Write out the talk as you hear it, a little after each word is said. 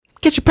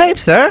Get your pape,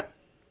 sir.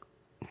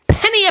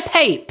 Penny a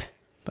pape.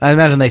 I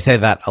imagine they say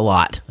that a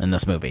lot in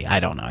this movie.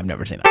 I don't know. I've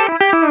never seen it.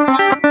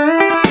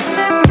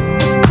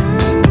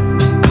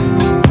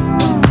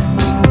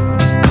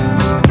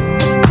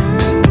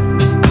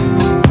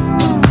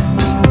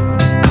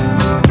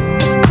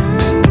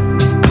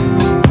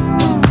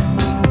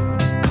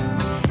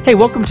 Hey,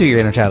 welcome to Your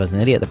Inner Child is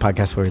an Idiot, the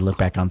podcast where we look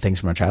back on things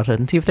from our childhood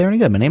and see if they're any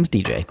good. My name's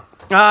DJ.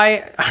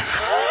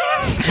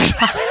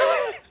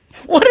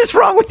 What is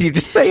wrong with you?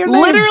 Just say your name.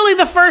 Literally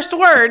the first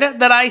word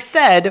that I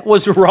said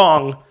was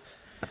wrong.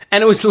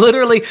 And it was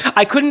literally,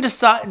 I couldn't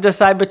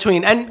decide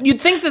between, and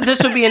you'd think that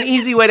this would be an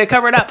easy way to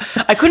cover it up.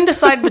 I couldn't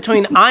decide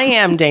between I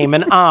am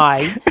Damon,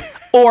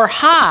 or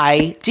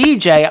hi,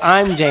 DJ,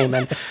 I'm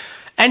Damon.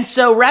 And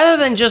so rather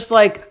than just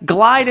like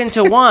glide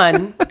into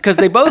one, because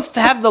they both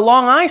have the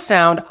long I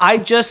sound, I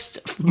just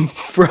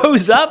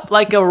froze up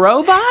like a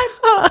robot.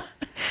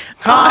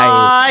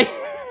 Hi.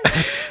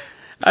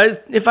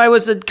 If I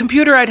was a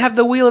computer, I'd have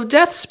the wheel of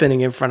death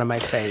spinning in front of my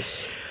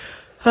face.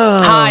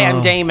 Hi,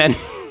 I'm Damon.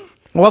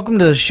 Welcome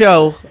to the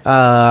show.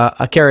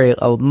 I carry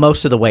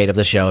most of the weight of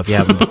the show. If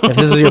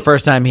this is your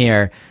first time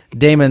here,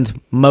 Damon's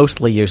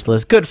mostly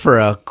useless. Good for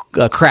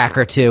a crack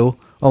or two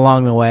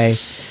along the way,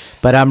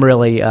 but I'm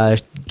really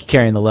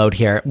carrying the load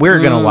here. We're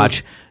going to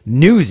watch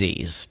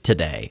Newsies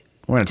today.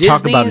 We're going to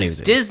talk about Newsies.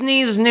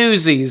 Disney's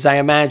Newsies, I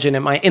imagine,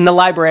 in the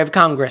Library of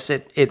Congress,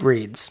 it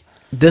reads.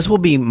 This will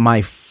be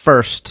my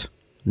first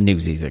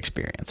Newsies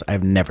experience.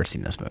 I've never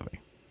seen this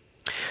movie.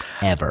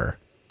 Ever.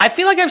 I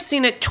feel like I've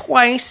seen it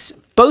twice,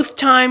 both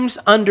times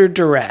under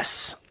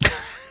duress.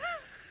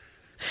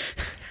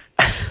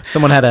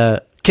 Someone had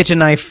a kitchen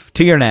knife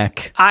to your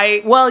neck.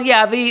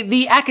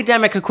 The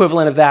academic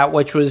equivalent of that,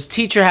 which was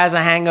teacher has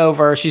a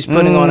hangover, she's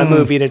putting on a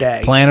movie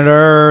today. Planet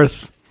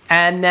Earth.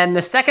 And then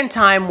the second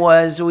time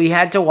was we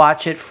had to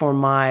watch it for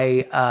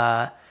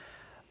my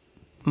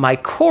my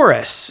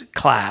chorus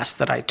class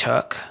that I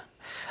took.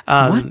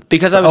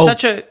 Because I was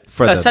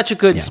such a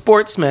good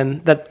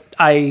sportsman that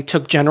I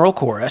took general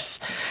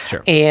chorus.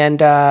 Sure.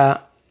 And I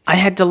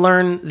had to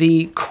learn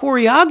the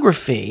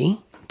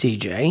choreography,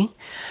 DJ.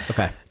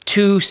 Okay.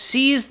 To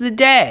Seize the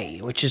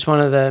Day, which is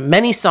one of the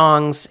many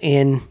songs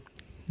in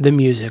the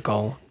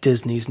musical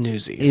Disney's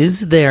Newsies.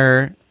 Is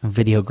there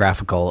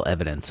videographical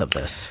evidence of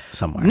this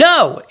somewhere?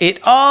 No, it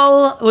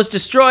all was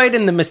destroyed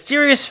in the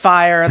mysterious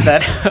fire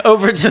that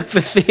overtook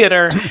the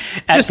theater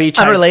at just Beach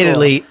High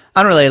School.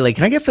 Unrelatedly,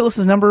 can I get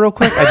Phyllis's number real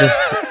quick?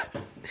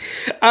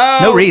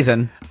 No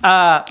reason. We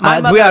have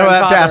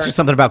to ask her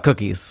something about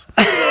cookies.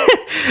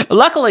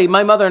 Luckily,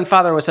 my mother and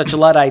father were such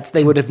Luddites,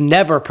 they would have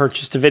never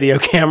purchased a video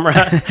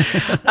camera.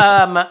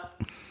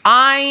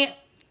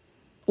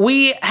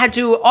 We had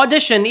to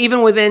audition,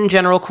 even within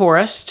general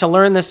chorus, to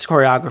learn this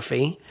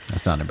choreography.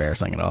 That's not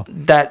embarrassing at all.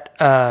 That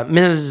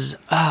Ms.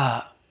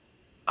 I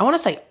want to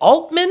say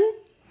Altman?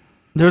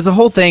 There was a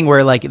whole thing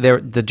where, like,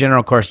 the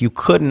general chorus, you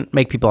couldn't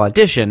make people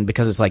audition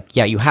because it's like,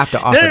 yeah, you have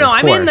to offer this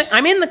course.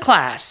 I'm in the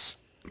class.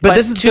 But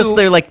this is just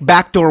their, like,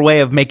 backdoor way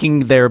of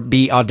making there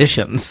be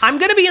auditions. I'm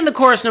going to be in the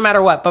chorus no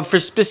matter what, but for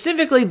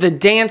specifically the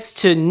dance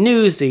to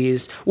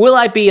Newsies, will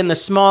I be in the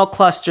small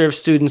cluster of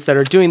students that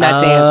are doing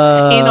that dance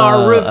in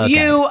our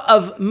review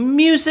of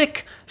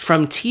music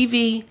from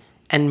TV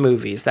and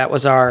movies? That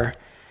was our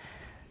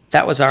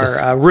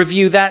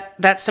review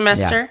that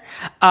semester.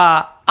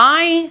 Yeah.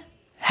 I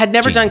had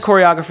never done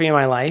choreography in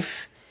my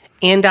life,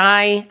 and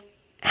I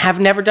have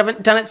never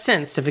done it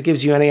since, if it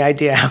gives you any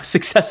idea how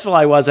successful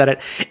I was at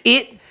it.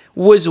 It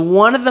was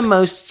one of the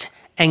most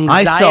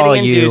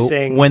anxiety-inducing...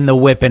 I saw you when the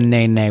Whip and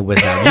Nay Nay was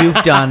out. You've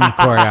done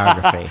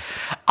choreography.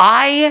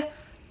 I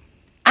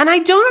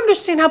don't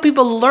understand how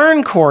people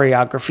learn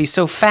choreography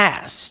so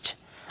fast.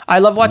 I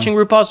love watching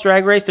RuPaul's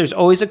Drag Race. There's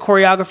always a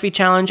choreography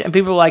challenge, and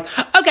people are like,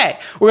 okay,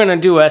 we're going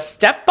to do a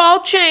step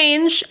ball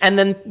change, and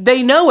then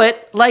they know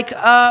it like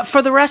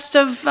for the rest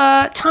of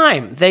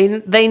time.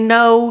 They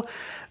know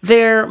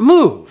their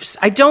moves.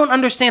 I don't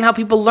understand how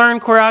people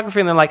learn choreography,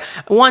 and they're like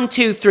 1,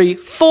 2, 3,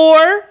 4,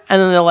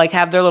 and then they'll like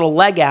have their little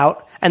leg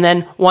out, and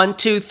then 1,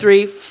 2,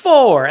 3,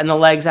 4, and the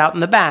legs out in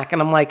the back,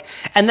 and I'm like,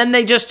 and then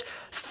they just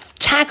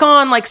tack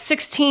on like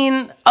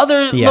 16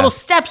 other little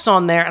steps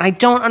on there, and I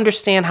don't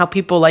understand how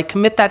people like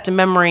commit that to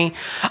memory.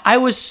 I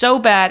was so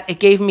bad, it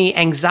gave me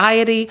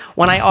anxiety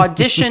when I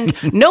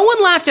auditioned. No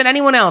one laughed at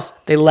anyone else.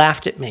 They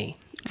laughed at me.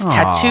 It's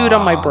tattooed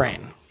on my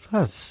brain.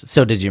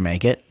 So did you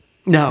make it?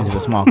 No. Into the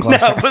small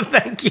cluster? No, but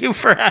thank you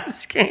for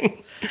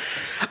asking.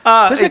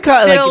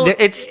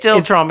 It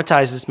still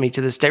traumatizes me to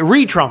this day.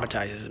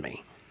 Re-traumatizes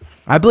me.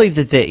 I believe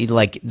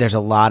that there's a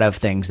lot of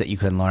things that you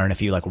can learn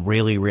if you like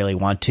really, really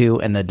want to,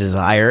 and the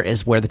desire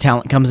is where the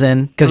talent comes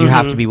in, because you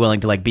have to be willing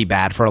to like be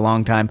bad for a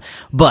long time.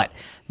 But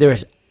there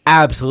is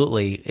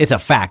absolutely, it's a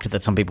fact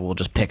that some people will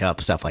just pick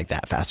up stuff like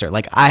that faster.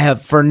 Like I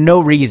have, for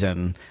no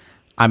reason,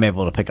 I'm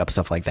able to pick up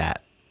stuff like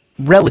that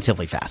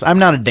relatively fast. I'm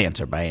not a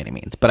dancer by any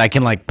means, but I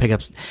can like pick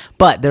up.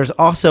 But there's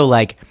also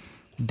like,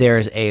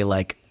 there's a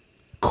like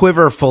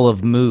quiver full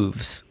of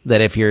moves that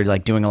if you're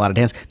like doing a lot of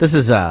dance, this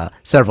is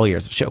several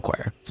years of show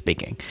choir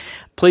speaking.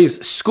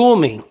 Please school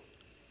me.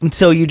 And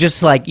so you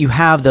just like, you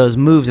have those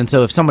moves. And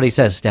so if somebody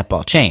says step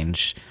ball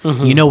change,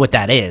 you know what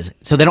that is.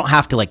 So they don't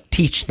have to like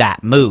teach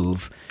that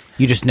move.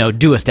 You just know,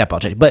 do a step ball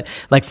change. But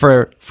like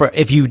for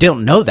if you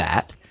don't know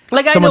that,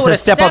 Like I know someone what a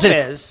says step change,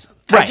 is.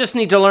 I Right. just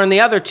need to learn the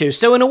other two.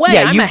 So in a way,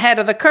 Yeah, I'm you- ahead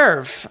of the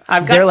curve.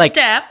 I've They're got like-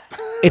 step.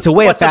 it's a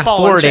way What's of a fast ball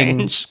and forwarding.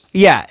 change?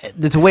 Yeah,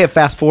 it's a way of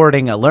fast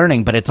forwarding a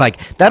learning, but it's like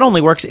that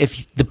only works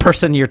if the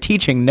person you're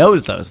teaching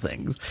knows those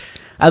things.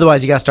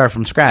 Otherwise, you got to start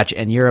from scratch,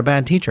 and you're a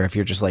bad teacher if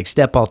you're just like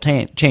step ball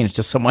change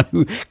to someone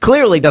who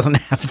clearly doesn't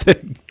have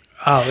the.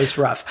 Oh, it's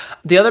rough.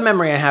 The other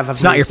memory I have of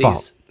It's not your Newsies-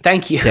 fault.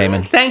 Thank you,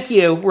 Damon. Thank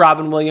you,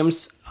 Robin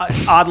Williams.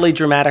 Oddly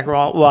dramatic,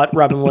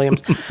 Robin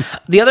Williams.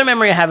 The other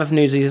memory I have of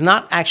Newsies is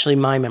not actually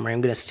my memory. I'm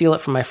going to steal it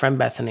from my friend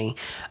Bethany.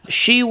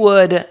 She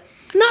would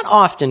not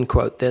often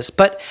quote this,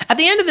 but at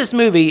the end of this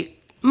movie,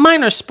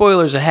 minor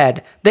spoilers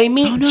ahead, they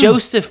meet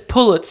Joseph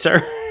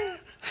Pulitzer,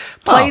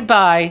 played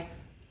by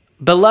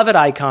beloved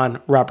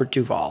icon Robert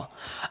Duvall.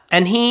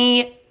 And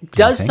he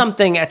does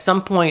something at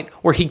some point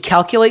where he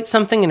calculates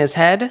something in his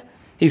head.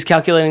 He's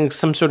calculating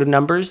some sort of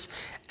numbers.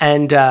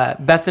 And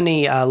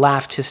Bethany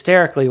laughed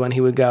hysterically when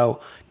he would go,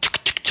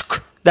 "Tuk, tuk,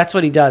 tuk." That's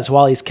what he does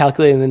while he's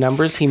calculating the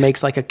numbers. He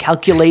makes like a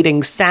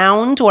calculating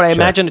sound, what I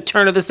imagine a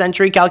turn of the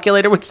century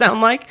calculator would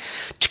sound like.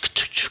 Tuk,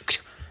 tuk,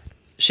 tuk.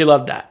 She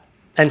loved that.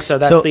 And so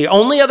that's the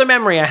only other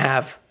memory I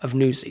have of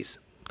Newsies.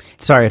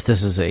 Sorry if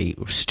this is a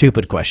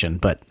stupid question,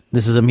 but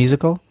this is a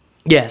musical?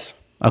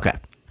 Yes. Okay.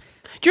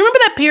 Do you remember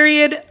that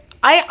period?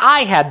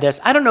 I had this.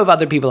 I don't know if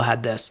other people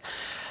had this.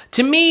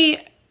 To me,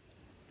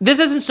 this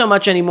isn't so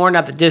much anymore,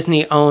 not that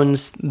Disney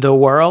owns the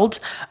world.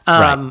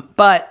 Right.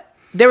 But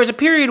there was a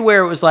period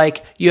where it was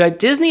like you had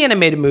Disney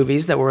animated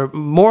movies that were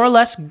more or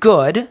less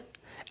good.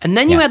 And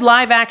then you had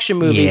live action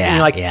movies, and Yeah,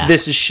 you're like, yeah.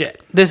 this is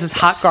shit. This is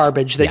hot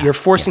garbage that Yeah, you're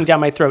forcing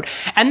down my throat.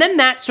 And then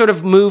that sort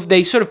of moved,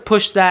 they sort of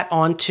pushed that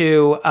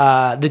onto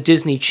the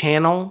Disney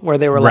Channel, where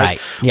they were Right,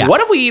 like, yeah.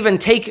 what if we even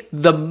take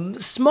the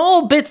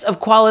small bits of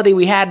quality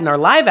we had in our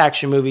live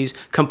action movies,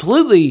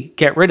 completely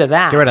get rid of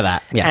that? Get rid of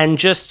that, yeah. And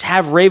just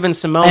have Raven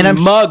Simone And I'm-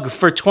 mug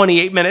for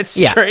 28 minutes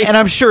Yeah. straight. And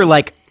I'm sure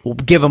like we'll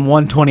give them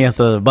 1/20th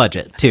of the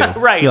budget too.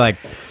 Right. You're like,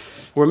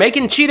 We're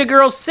making Cheetah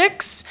Girls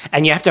 6,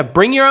 and you have to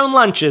bring your own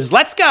lunches.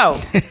 Let's go.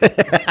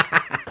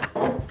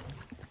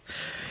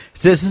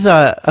 this is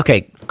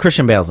okay,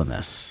 Christian Bale's in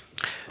this.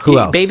 Who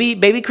else?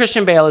 Baby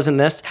Christian Bale is in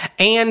this,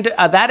 and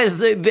that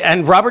is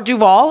and Robert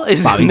Duvall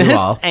is Bobby in this,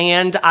 Duvall.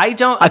 and I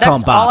don't. I call him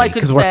that's all I Bobby could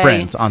because we're say.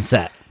 friends on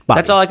set. Bobby.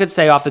 That's all I could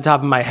say off the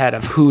top of my head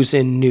of who's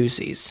in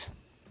Newsies.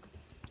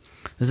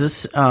 Is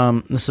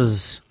this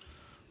is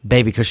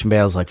Baby Christian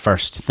Bale's like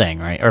first thing,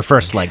 right? Or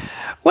first like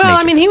Well, major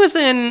I mean, thing.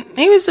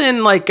 he was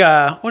in like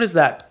what is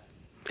that?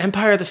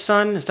 Empire of the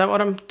Sun? Is that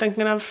what I'm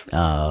thinking of?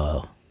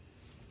 Oh.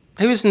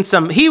 He was in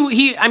some.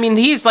 I mean,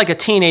 he's like a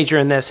teenager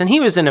in this, and he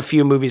was in a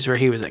few movies where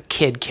he was a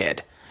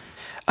kid.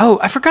 Oh,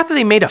 I forgot that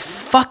they made a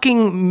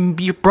fucking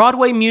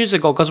Broadway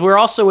musical because we're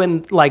also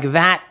in like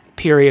that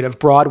period of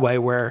Broadway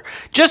where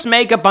just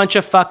make a bunch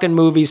of fucking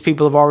movies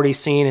people have already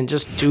seen and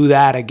just do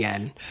that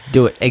again.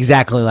 Do it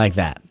exactly like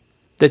that.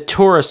 The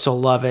tourists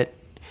will love it.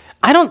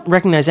 I don't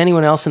recognize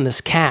anyone else in this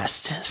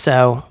cast,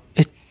 so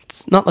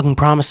it's not looking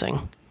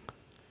promising.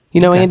 You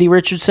know Andy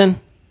Richardson?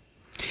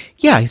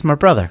 Yeah, he's my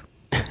brother.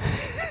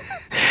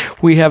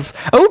 We have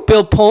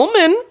Bill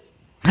Pullman.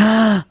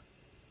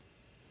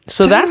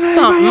 So that's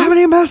something. Have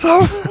any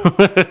missiles?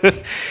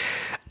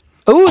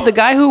 Oh, the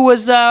guy who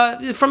was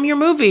from your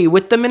movie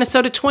with the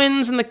Minnesota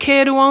Twins and the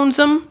kid who owns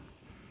them.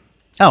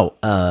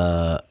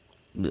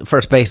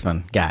 First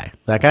baseman guy.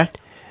 That guy?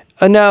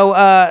 No,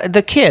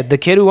 the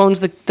kid who owns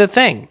the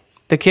thing.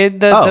 The kid,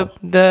 the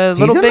He's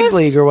little in big this?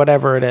 league or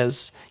whatever it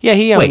is. Yeah,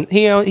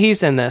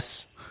 he's in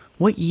this.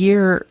 What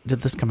year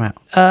did this come out?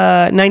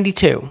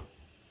 92.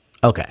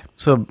 Okay,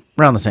 so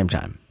around the same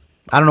time.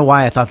 I don't know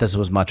why I thought this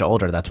was much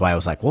older. That's why I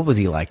was like, what was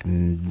he like,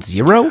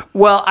 0?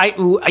 Well,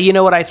 you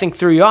know what I think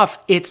threw you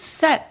off? It's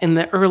set in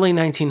the early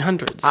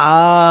 1900s.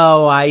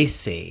 Oh, I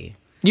see.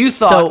 You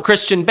thought so-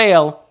 Christian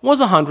Bale was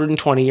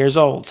 120 years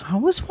old. I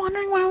was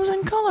wondering why it was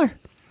in color.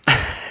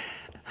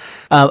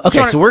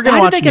 Okay, so we're going to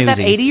watch Why did they get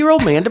Newsies. that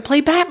 80-year-old man to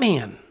play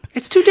Batman?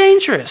 It's too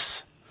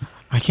dangerous.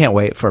 I can't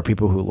wait for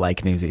people who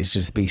like Newsies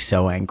just be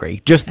so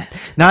angry. Just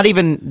not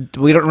even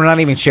we're not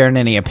even sharing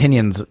any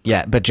opinions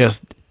yet, but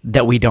just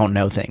that we don't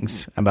know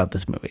things about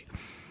this movie.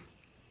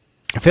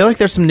 I feel like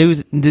there's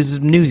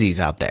newsies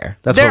out there.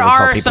 That's There what we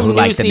call are people some who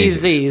like the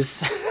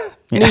Newsies.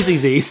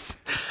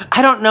 newsies.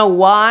 I don't know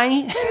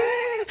why.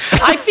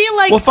 I feel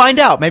like We'll find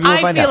out. Maybe we'll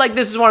I find feel out. like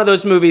this is one of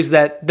those movies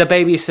that the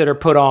babysitter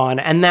put on,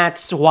 and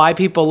that's why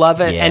people love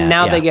it. Yeah, and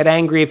now yeah. they get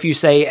angry if you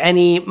say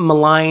any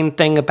malign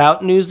thing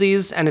about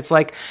Newsies. And it's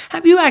like,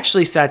 have you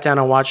actually sat down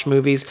and watched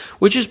movies?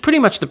 Which is pretty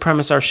much the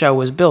premise our show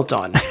was built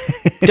on.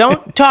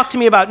 Don't talk to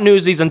me about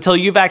Newsies until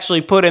you've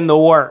actually put in the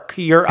work,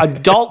 your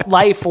adult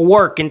life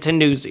work into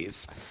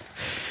Newsies.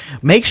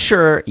 Make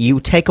sure you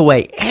take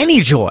away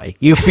any joy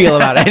you feel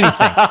about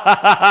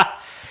anything.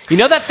 You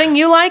know that thing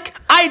you like?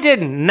 I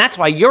didn't, and that's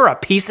why you're a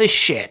piece of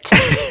shit.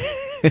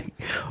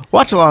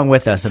 Watch along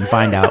with us and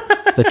find out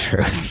the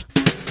truth.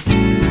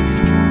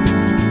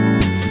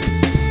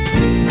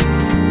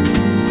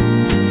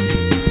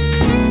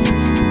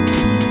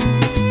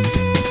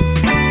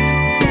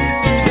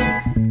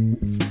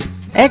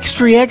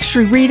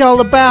 extra, read all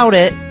about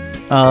it.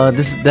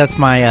 That's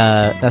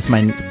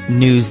my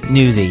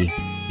newsy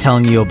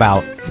telling you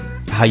about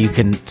how you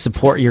can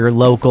support your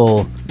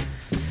local.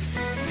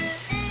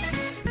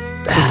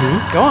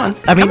 Go on.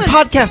 I mean,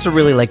 podcasts are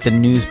really like the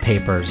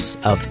newspapers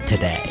of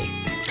today.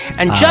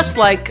 And just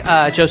like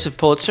Joseph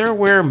Pulitzer,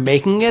 we're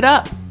making it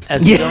up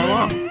as we go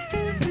along.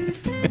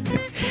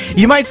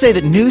 You might say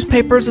that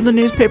newspapers are the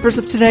newspapers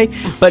of today,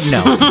 but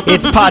no,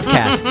 it's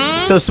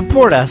podcasts. So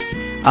support us,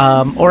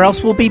 or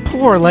else we'll be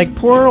poor, like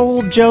poor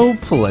old Joe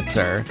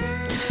Pulitzer.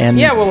 And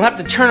yeah, we'll have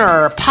to turn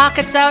our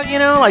pockets out,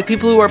 like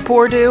people who are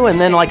poor do,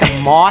 and then like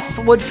a moth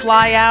would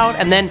fly out,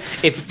 and then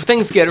if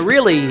things get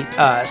really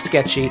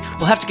sketchy,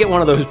 we'll have to get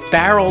one of those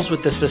barrels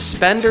with the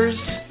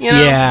suspenders,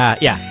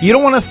 Yeah. You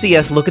don't want to see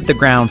us look at the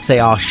ground, say,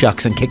 "Aw,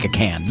 shucks," and kick a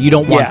can. You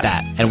don't want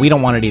that, and we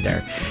don't want it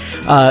either.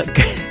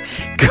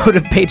 Go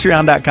to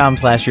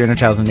patreon.com/Your Inner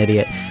Child's an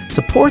Idiot.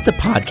 Support the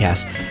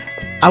podcast.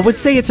 I would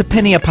say it's a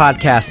penny a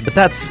podcast, but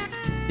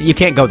you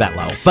can't go that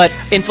low. But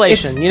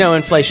inflation,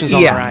 inflation's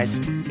on the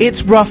rise.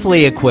 It's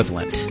roughly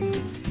equivalent.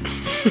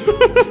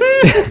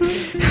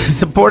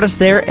 Support us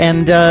there,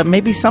 and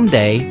maybe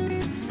someday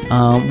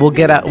we'll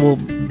get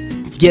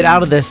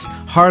out of this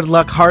hard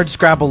luck, hard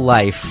scrabble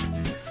life,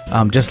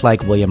 just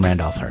like William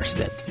Randolph Hearst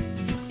did.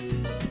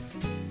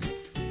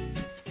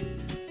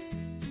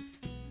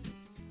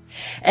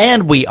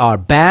 And we are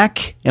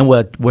back, and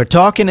we're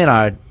talking in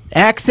our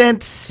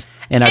accents,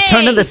 in our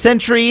turn of the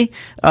century,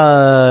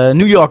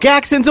 New York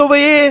accents over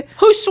here.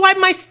 Who swiped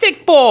my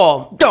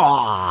stickball?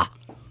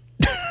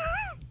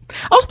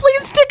 I was playing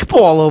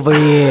stickball over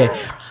here.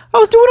 I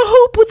was doing a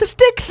hoop with the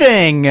stick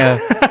thing. I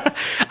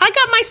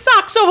got my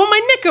socks over my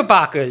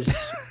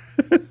knickerbockers.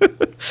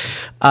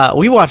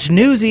 We watched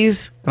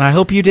Newsies, and I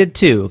hope you did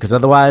too, because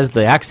otherwise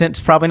the accent's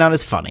probably not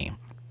as funny.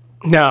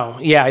 No,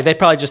 yeah, they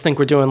probably just think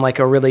we're doing like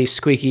a really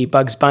squeaky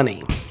Bugs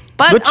Bunny.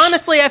 But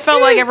honestly, I felt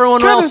like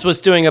everyone else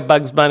was doing a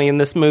Bugs Bunny in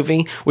this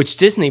movie, which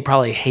Disney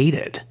probably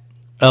hated.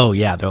 Oh,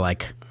 yeah, they're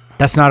like,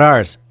 that's not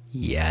ours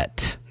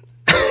yet.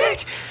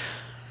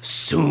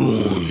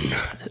 Soon.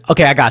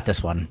 Okay, I got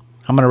this one.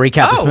 I'm going to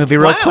recap this movie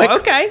real quick.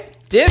 Okay.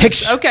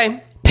 Dibs.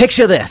 Okay.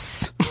 Picture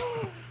this.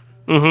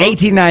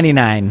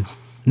 1899,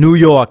 New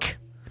York.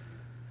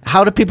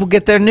 How do people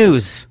get their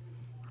news?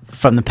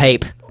 From the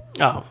pape.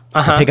 Oh,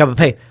 Pick up a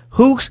pape.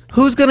 Who's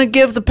going to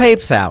give the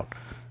papes out?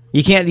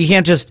 You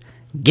can't just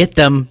get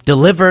them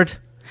delivered.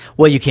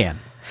 Well, you can.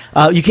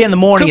 You can in the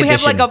morning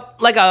edition. Could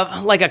we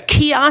have like a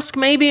kiosk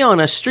maybe on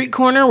a street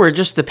corner where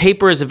just the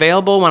paper is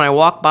available when I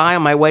walk by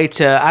on my way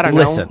to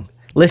Listen.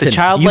 the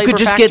child you labor could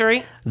just factory?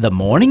 get the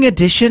morning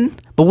edition,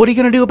 but what are you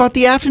going to do about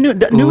the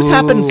afternoon? News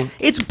happens.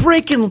 It's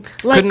breaking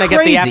like Couldn't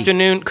crazy.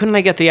 Couldn't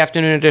I get the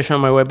afternoon edition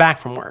on my way back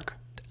from work?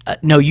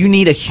 No, you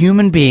need a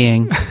human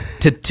being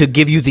to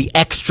give you the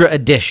extra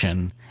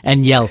edition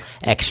and yell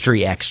extra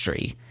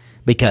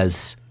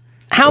because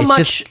it's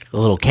just a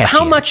little catchier.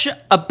 How much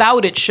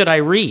about it should I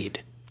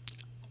read?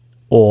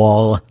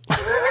 All.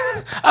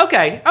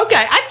 Okay.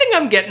 I think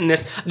I'm getting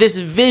this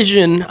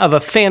vision of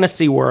a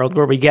fantasy world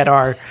where we get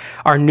our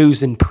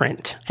news in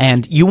print.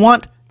 And you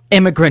want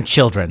immigrant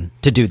children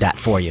to do that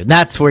for you.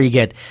 That's where you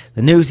get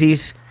the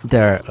Newsies.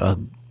 They're a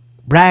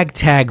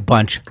ragtag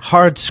bunch,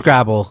 hard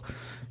scrabble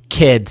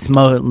kids,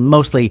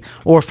 mostly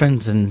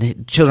orphans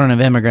and children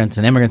of immigrants,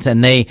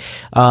 and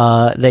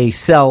they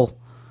sell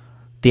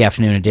the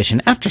afternoon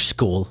edition after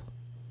school,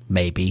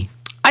 maybe.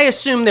 I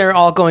assume they're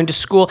all going to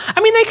school.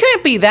 I mean, they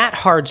can't be that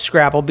hard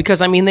scrabble because,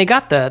 they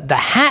got the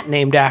hat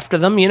named after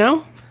them,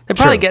 They're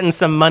probably getting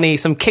some money,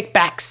 some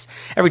kickbacks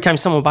every time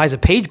someone buys a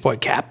Pageboy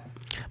cap.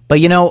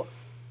 But,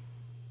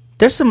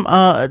 there's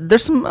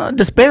some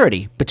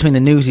disparity between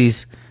the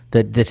Newsies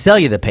that sell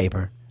you the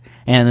paper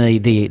and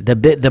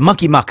the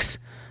monkey mucks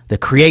that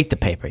create the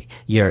paper.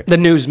 The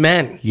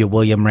newsmen. Your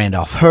William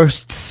Randolph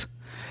Hearsts,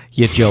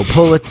 your Joe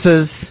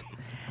Pulitzers,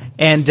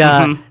 and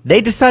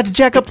they decide to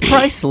jack up the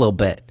price a little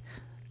bit.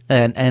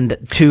 And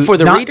for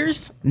the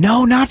readers?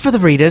 No, not for the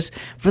readers,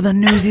 for the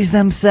Newsies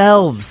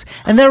themselves.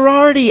 And they're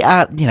already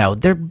at,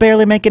 they're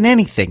barely making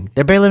anything.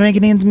 They're barely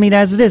making ends meet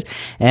as it is.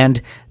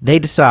 And they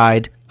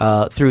decide,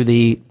 through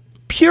the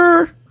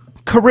pure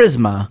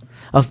charisma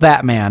of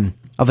Batman,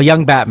 of a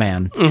young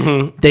Batman,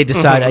 they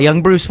decide, a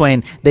young Bruce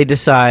Wayne, they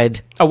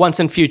decide... A once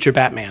and future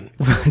Batman.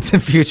 Once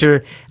and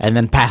future, and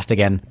then past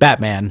again,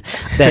 Batman,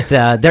 that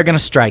they're going to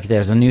strike.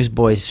 There's a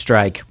Newsboys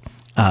strike.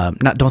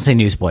 Don't say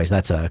Newsboys.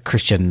 That's a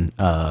Christian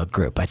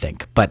group, I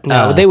think. But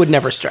no, they would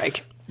never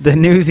strike. The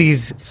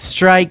Newsies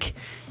strike,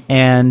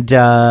 and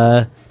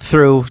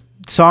through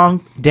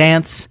song,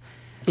 dance,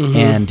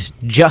 and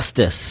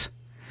justice,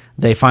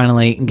 they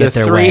finally get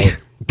their way.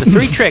 The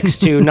three tricks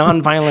to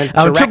nonviolent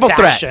direct triple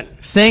threat. action.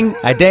 Sing,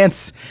 I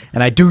dance,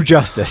 and I do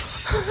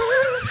justice.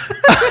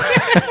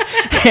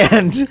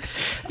 And,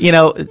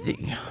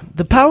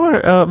 the power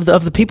of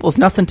the people is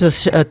nothing to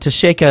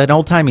shake an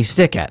old-timey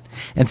stick at.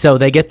 And so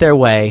they get their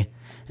way.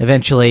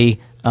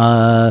 Eventually,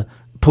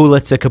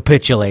 Pulitzer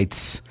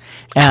capitulates.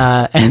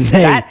 And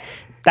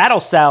That'll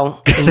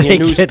sell in your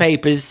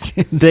newspapers.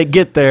 They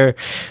get their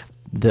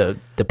the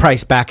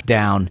price back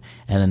down,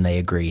 and then they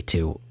agree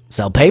to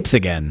sell papes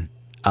again.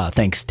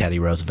 Thanks, Teddy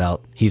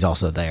Roosevelt. He's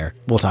also there.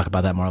 We'll talk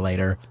about that more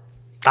later.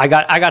 I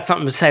got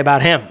something to say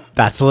about him.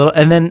 That's a little,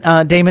 and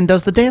then Damon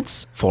does the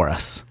dance for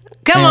us.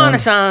 Come on,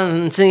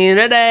 son, see you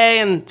today,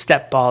 and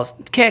step balls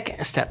kick,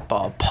 step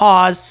ball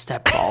pause,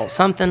 step ball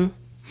something.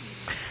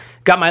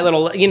 Got my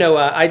little,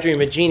 I Dream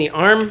of Jeannie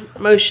arm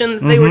motion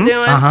that they were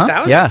doing.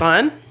 That was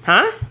fun,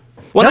 huh?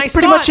 When That's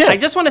pretty much it. I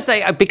just want to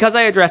say, because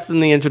I addressed in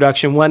the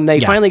introduction, when they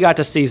finally got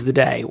to Seize the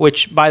Day,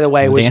 which, by the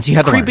way, was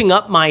creeping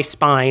up my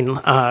spine,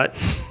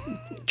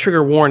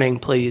 trigger warning,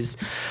 please.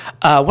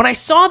 When I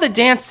saw the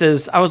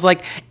dances, I was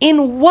like,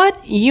 in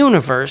what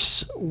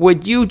universe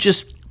would you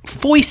just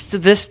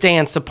foist this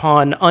dance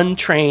upon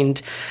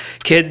untrained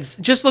kids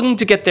just looking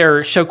to get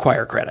their show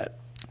choir credit?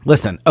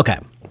 Listen, okay.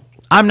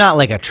 I'm not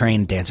like a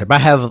trained dancer,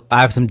 but I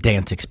have some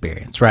dance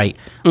experience, right?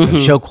 So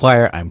in show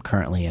choir, I'm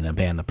currently in a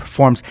band that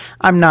performs.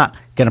 I'm not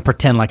going to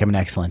pretend like I'm an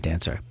excellent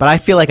dancer, but I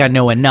feel like I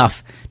know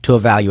enough to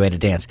evaluate a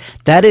dance.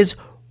 That is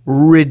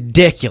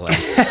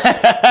ridiculous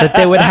that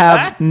they would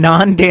have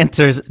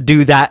non-dancers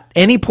do that,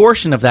 any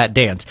portion of that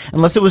dance,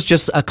 unless it was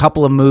just a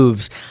couple of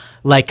moves.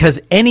 Like, because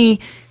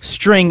any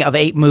string of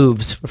 8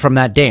 moves from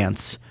that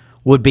dance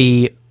would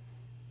be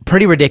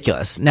pretty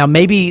ridiculous. Now,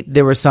 maybe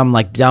there was some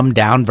like dumbed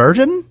down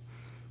version.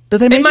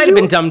 It might have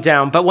been dumbed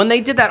down, but when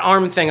they did that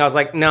arm thing, I was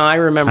like, no, I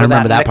remember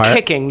that. The part.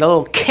 Kicking, the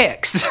little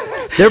kicks.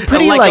 They're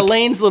pretty like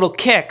Elaine's little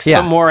kicks,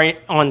 but more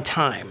on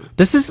time.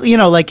 This is,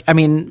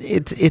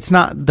 it's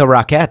not the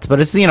Rockettes, but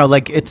it's,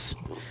 it's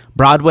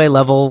Broadway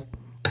level.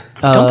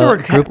 Don't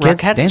the Rockettes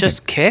dancing.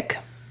 Just kick?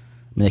 I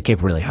mean, they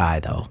kick really high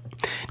though.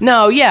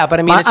 No, yeah, but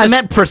I mean, I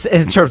meant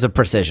in terms of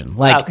precision.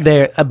 Like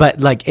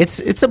but like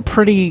it's a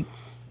pretty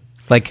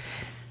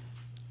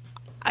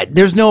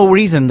there's no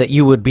reason that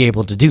you would be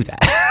able to do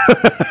that.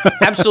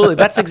 Absolutely.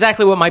 That's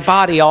exactly what my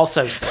body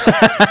also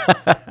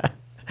said.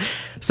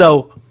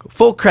 So,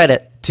 full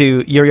credit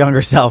to your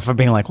younger self for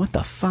being like, what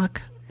the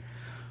fuck?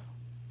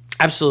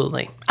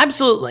 Absolutely.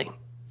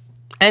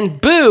 And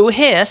boo,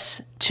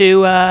 hiss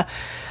to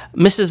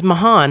Mrs.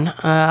 Mahan,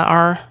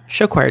 our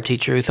show choir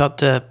teacher, who thought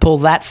to pull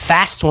that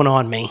fast one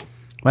on me.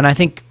 When I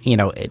think,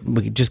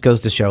 it just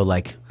goes to show,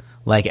 like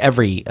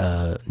every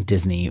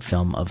Disney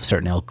film of a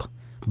certain ilk,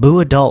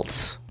 boo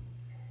adults,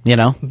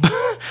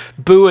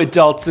 Boo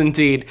adults,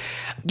 indeed.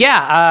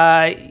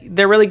 Yeah,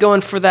 they're really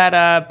going for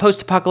that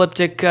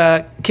post-apocalyptic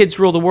kids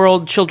rule the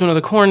world, children of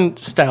the corn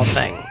style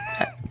thing.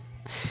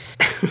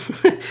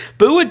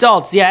 Boo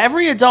adults. Yeah,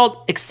 every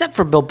adult except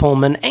for Bill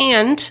Pullman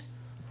and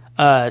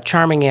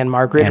charming Anne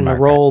Margaret in a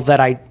role that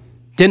I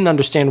didn't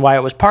understand why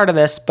it was part of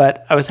this,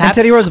 but I was happy. And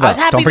Teddy Roosevelt. I was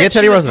happy Don't forget that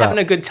Teddy she was Roosevelt.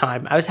 having a good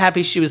time. I was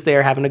happy she was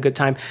there having a good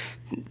time.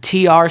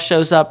 TR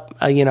shows up,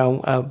 breaking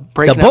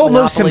the bull up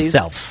moose monopolies.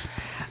 himself.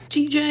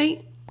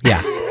 TJ.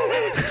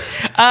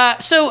 Yeah.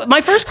 So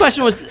my first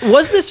question was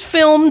this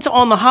filmed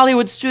on the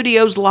Hollywood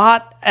Studios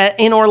lot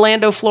in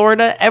Orlando,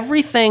 Florida?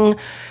 Everything,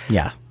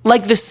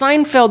 like the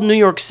Seinfeld New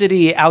York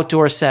City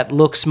outdoor set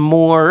looks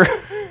more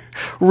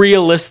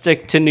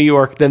realistic to New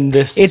York than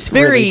this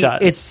really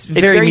does. It's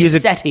very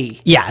set-y.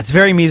 Yeah, it's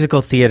very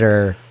musical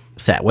theater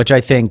set, which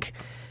I think,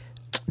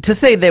 to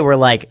say they were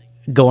like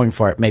going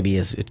for it maybe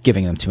is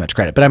giving them too much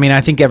credit. But I mean, I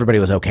think everybody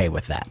was okay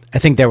with that. I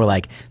think they were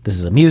like, this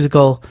is a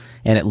musical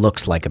and it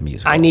looks like a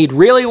musical. I need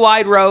really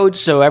wide roads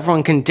so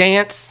everyone can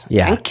dance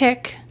and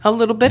kick a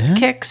little bit,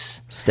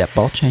 kicks. Step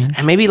ball change.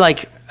 And maybe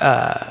like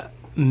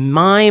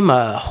mime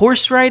a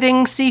horse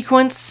riding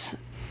sequence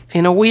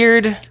in a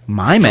weird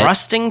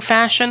thrusting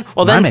fashion.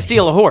 Well, then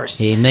steal a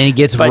horse. And then he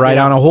gets on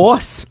a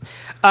horse.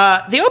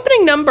 The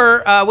opening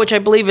number, which I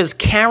believe is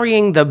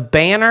Carrying the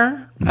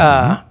Banner,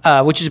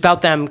 which is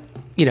about them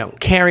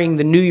carrying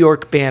the New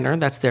York banner.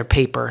 That's their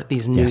paper,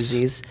 these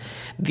newsies,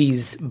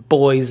 these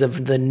boys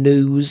of the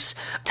news.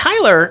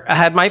 Tyler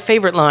had my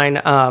favorite line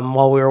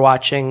while we were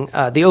watching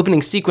the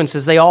opening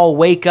sequences. They all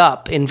wake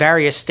up in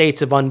various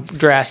states of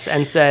undress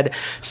and said,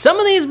 some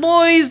of these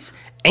boys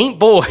ain't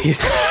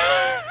boys.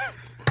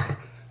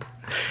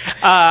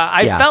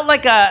 I felt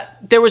like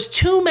there was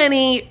too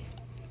many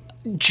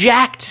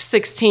jacked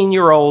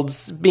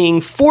 16-year-olds being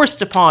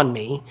forced upon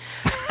me.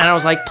 And I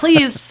was like,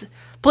 please,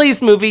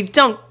 movie,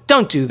 don't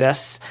do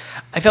this.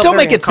 I felt don't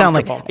make it sound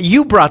like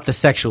you brought the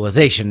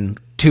sexualization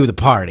to the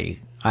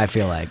party. I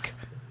feel like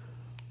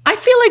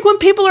when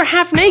people are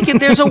half naked,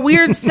 there's a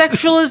weird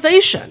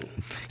sexualization.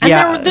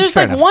 And there's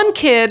like one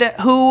kid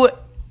who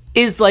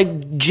is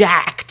like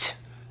jacked.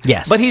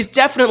 Yes. But he's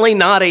definitely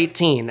not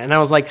 18. And I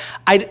was like,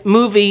 I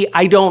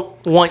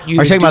don't want you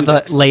to do this. Are you talking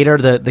about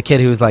the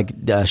kid who was like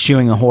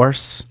shoeing a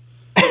horse?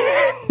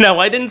 No,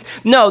 I didn't.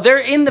 No, they're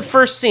in the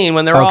first scene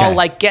when they're all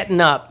like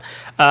getting up.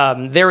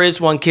 There is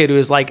one kid who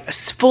is like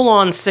full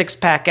on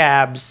 6-pack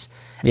abs.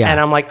 Yeah. And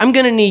I'm like, I'm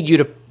going to need you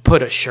to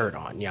put a shirt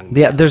on, young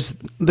man. Yeah,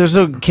 there's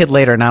a kid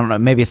later, and I don't know,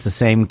 maybe it's the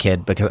same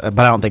kid, but I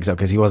don't think so,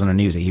 because he wasn't a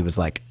newsie. He was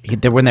like,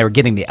 when they were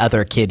getting the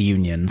other kid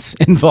unions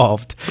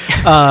involved,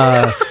 he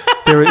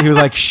was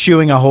like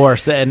shoeing a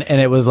horse, and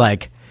it was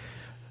like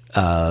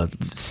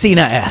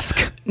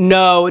Cena-esque.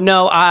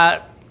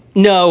 No,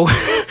 No,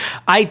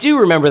 I do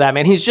remember that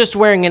man. He's just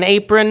wearing an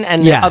apron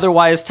and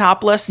otherwise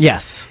topless.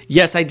 Yes.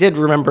 Yes, I did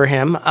remember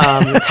him.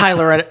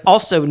 Tyler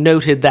also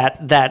noted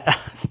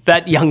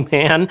that young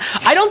man.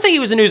 I don't think he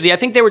was a newsie. I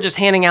think they were just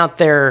handing out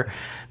their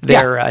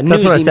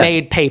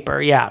newsie-made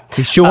paper. Yeah.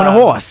 He's shoeing a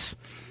horse.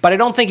 But I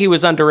don't think he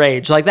was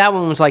underage. Like, that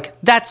one was like,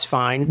 that's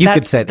fine.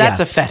 Could say that's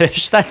a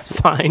fetish. That's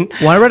fine.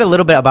 Well, I read a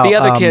little bit about the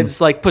other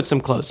kids, like, put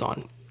some clothes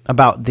on.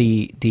 About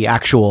the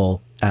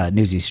actual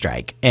Newsies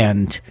strike,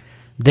 and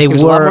they were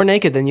a lot more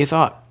naked than you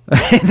thought.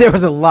 There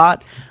was a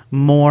lot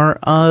more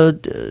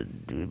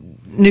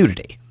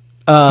nudity.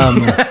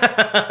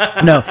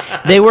 No,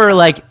 they were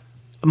like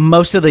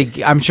most of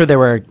the. I'm sure there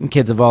were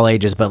kids of all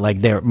ages, but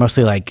like they're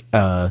mostly like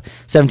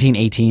 17,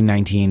 18,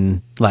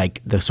 19,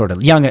 like the sort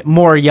of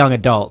more young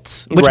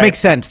adults, which makes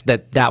sense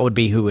that would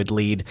be who would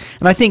lead.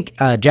 And I think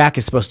Jack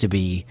is supposed to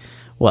be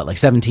what, like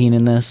 17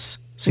 in this.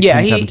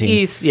 16, 17.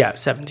 He's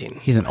 17.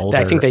 He's an older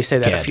I think they say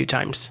that kid. a few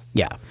times.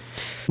 Yeah,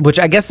 which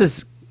I guess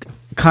is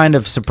kind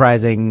of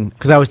surprising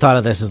because I always thought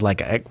of this as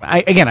like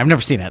again, I've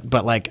never seen it,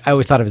 but like I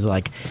always thought of it as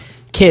like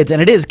kids,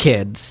 and it is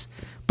kids,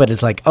 but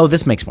it's like, oh,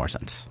 this makes more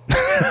sense.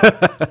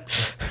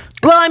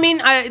 Well, I mean,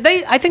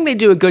 I think they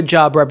do a good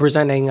job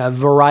representing a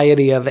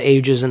variety of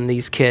ages in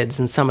these kids,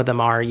 and some of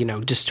them are,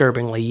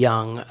 disturbingly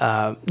young,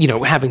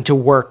 having to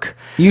work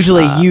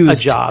usually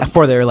used a job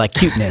for their like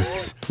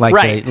cuteness, like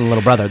right. the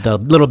little brother, the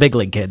little big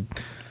league kid.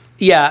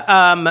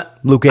 Yeah,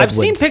 Luke I've Edwards.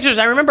 seen pictures.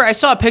 I remember I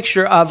saw a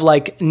picture of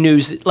like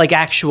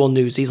actual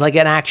Newsies, like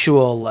an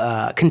actual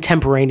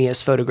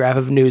contemporaneous photograph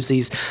of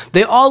Newsies.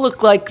 They all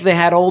look like they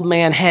had old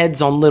man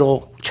heads on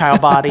little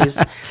child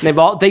bodies.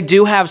 They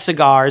do have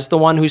cigars. The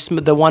one from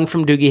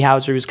Doogie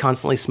Howser who's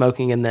constantly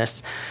smoking in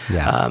this.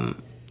 Yeah.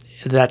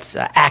 That's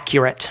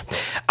accurate.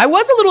 I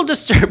was a little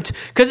disturbed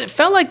because it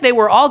felt like they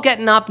were all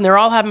getting up and they're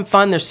all having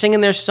fun. They're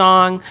singing their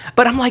song,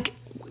 but I'm like,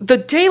 the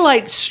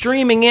daylight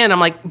streaming in, I'm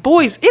like,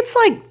 boys, it's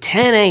like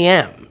 10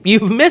 a.m.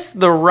 You've missed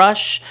the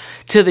rush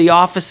to the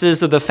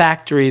offices of the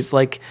factories.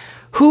 Like,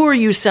 who are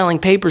you selling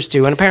papers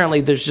to? And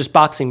apparently there's just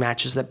boxing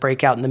matches that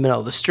break out in the middle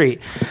of the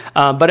street.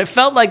 But it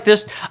felt like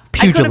this,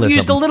 Pugilism. I could have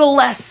used a little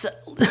less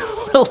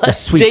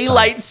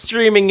daylight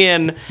streaming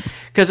in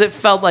because it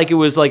felt like it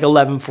was like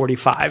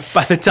 11:45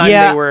 by the time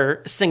they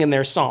were singing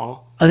their song.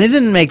 They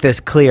didn't make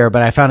this clear,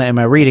 but I found it in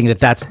my reading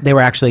that they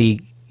were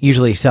actually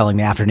usually selling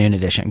the afternoon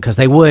edition because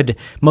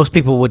most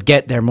people would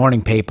get their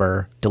morning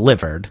paper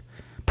delivered,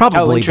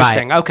 probably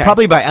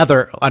by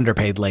other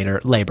underpaid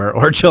labor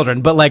or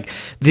children. But like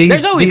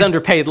there's always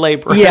underpaid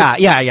labor.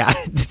 Yeah.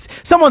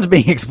 Someone's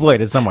being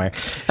exploited somewhere.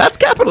 That's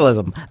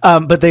capitalism.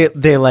 But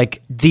they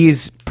like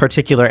these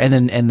particular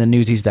and the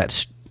Newsies that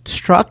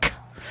struck.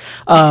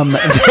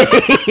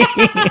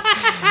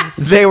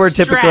 They were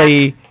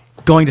typically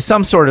going to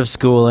some sort of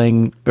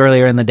schooling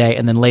earlier in the day,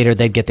 and then later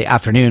they'd get the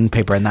afternoon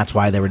paper, and that's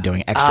why they were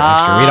doing extra.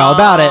 Read all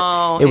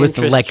about it. It was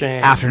the like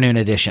afternoon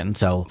edition.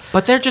 So,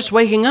 but they're just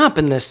waking up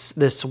in this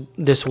world.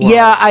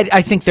 Yeah,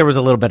 I think there was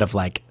a little bit of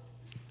like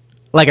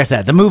I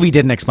said, the movie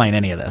didn't explain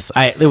any of this.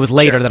 It was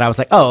later that I was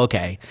like, oh,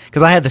 okay,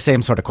 because I had the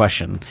same sort of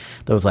question.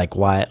 That was like,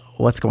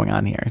 what's going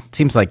on here? It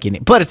seems like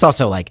but it's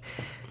also like,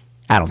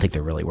 I don't think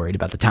they're really worried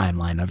about the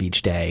timeline of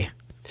each day.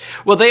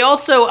 Well, they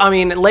also,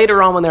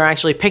 later on when they're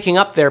actually picking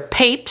up their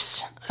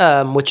papes,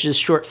 which is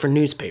short for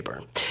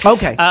newspaper.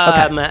 Okay.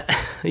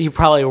 You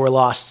probably were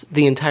lost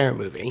the entire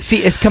movie.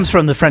 It comes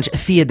from the French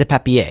feuille de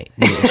papier,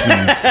 which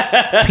means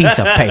piece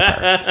of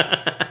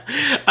paper.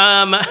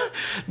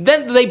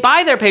 Then they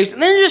buy their papers,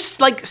 and they're just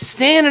like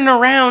standing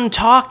around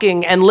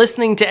talking and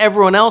listening to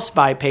everyone else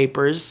buy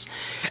papers,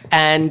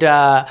 and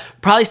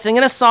probably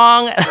singing a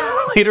song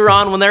later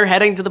on when they're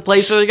heading to the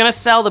place where they're going to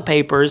sell the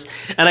papers.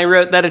 And I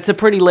wrote that it's a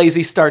pretty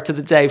lazy start to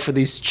the day for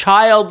these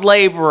child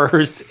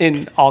laborers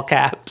in all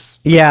caps.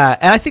 Yeah,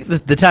 and I think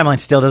the timeline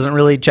still doesn't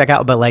really check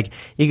out, but like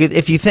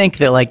if you think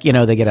that like,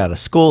 they get out of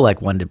school,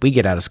 like when did we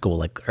get out of school?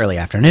 Like early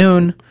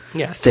afternoon.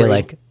 Yeah, 3. They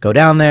like go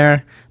down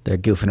there, they're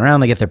goofing around,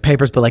 they get their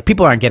papers, but like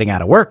people aren't getting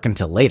out of work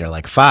until later,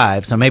 like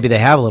 5, so maybe they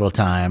have a little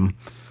time.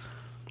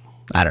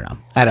 I don't know.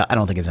 I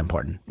don't think it's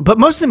important. But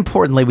most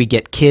importantly, we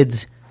get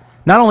kids,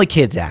 not only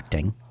kids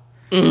acting,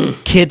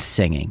 kids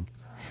singing,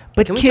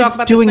 but kids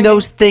doing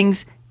those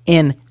things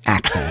in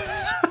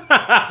accents.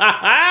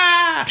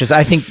 Which is,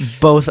 I think,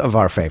 both of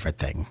our favorite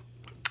thing.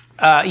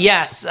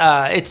 Yes,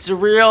 it's a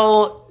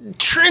real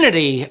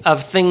trinity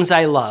of things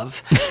I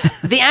love.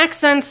 The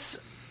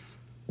accents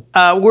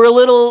were a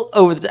little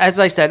over, as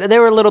I said, they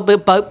were a little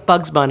bit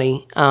Bugs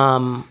Bunny.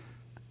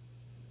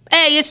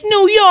 Hey, it's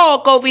New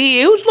York over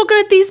here. Who's looking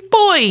at these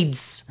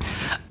boys?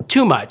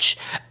 Too much.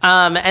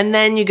 And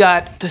then you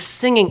got the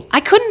singing.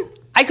 I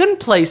couldn't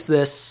place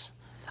this.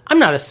 I'm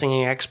not a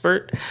singing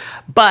expert,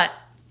 but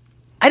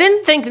I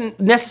didn't think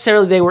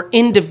necessarily they were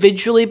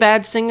individually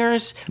bad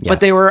singers, but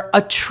they were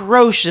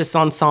atrocious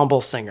ensemble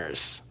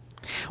singers.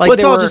 Like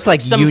it's all just like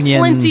some union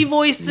flinty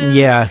voices.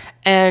 Yeah.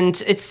 And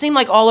it seemed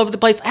like all over the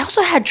place. I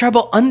also had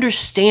trouble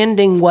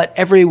understanding what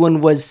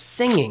everyone was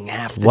singing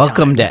half the time.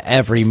 Welcome to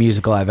every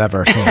musical I've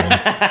ever seen.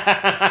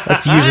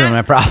 That's usually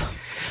my problem.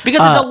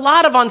 Because it's a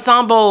lot of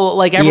ensemble,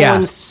 like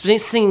everyone's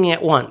singing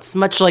at once,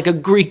 much like a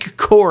Greek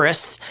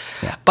chorus,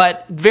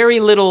 but very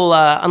little,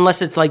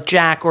 unless it's like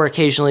Jack or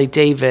occasionally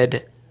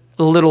David,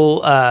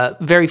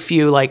 very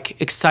few,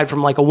 like, aside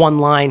from like a one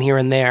line here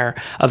and there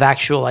of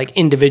actual like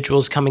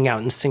individuals coming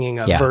out and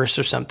singing a verse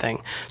or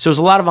something. So there's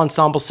a lot of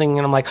ensemble singing,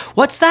 and I'm like,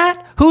 what's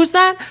that? Who's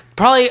that?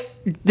 Probably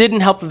didn't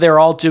help that they're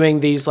all doing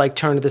these like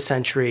turn of the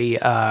century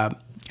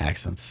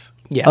accents.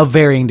 Yeah. Of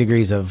varying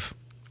degrees of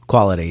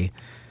quality.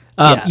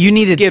 You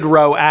needed Skid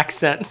Row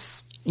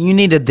accents. You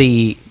needed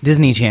the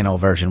Disney Channel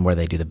version where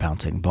they do the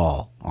bouncing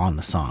ball on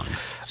the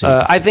songs.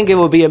 So I think it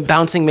will be a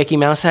bouncing Mickey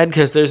Mouse head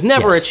because there's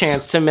never a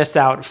chance to miss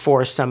out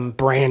for some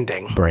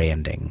branding.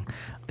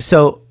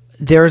 So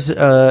there's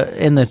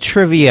in the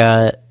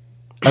trivia,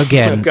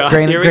 again,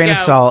 grain of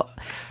salt.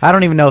 I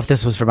don't even know if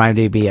this was from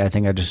IMDb. I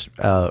think I just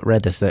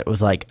read this, that it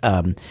was like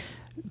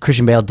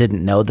Christian Bale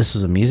didn't know this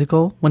was a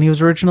musical when he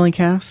was originally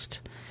cast.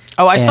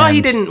 Oh, I saw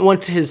he didn't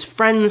want his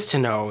friends to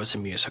know it was a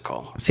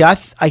musical. See,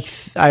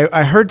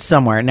 I heard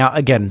somewhere, now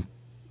again,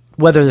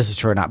 whether this is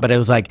true or not, but it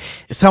was like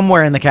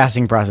somewhere in the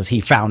casting process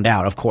he found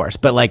out, of course,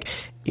 but like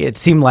it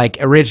seemed like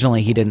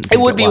originally he didn't think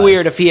it would be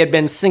weird if he had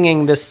been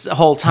singing this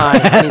whole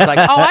time and he's like,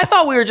 oh, I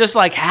thought we were just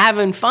like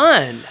having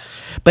fun.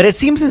 But it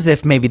seems as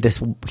if maybe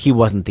he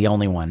wasn't the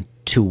only one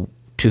to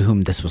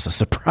whom this was a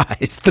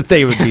surprise that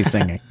they would be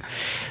singing.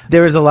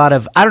 There was a lot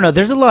of, I don't know,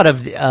 there's a lot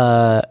of,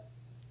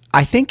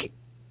 I think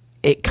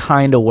it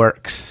kind of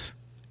works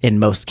in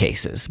most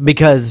cases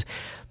because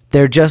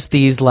they're just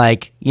these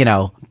like, you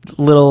know,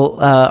 little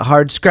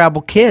hard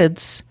scrabble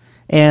kids,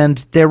 and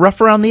they're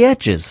rough around the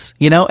edges,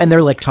 you know, and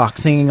they're like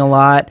singing a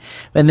lot.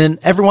 And then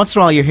every once in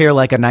a while you hear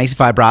like a nice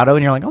vibrato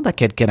and you're like, oh, that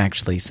kid can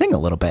actually sing a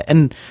little bit.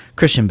 And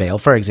Christian Bale,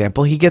 for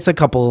example, he gets a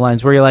couple of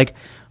lines where you're like,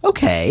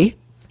 okay.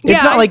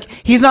 It's not like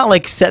he's not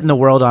like setting the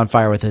world on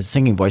fire with his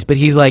singing voice, but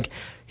he's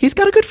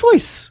got a good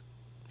voice.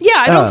 Yeah,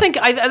 I don't think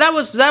that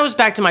was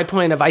back to my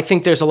point of I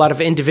think there's a lot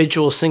of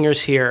individual singers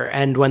here,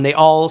 and when they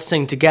all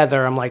sing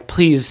together, I'm like,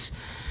 please,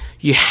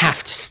 you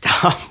have to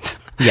stop.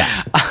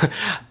 Yeah,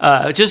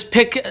 just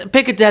pick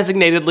a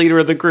designated leader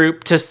of the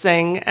group to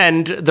sing,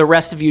 and the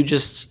rest of you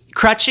just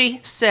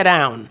Crutchy, sit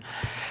down.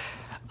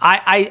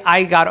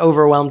 I got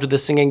overwhelmed with the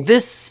singing.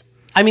 This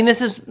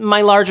is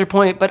my larger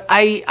point, but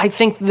I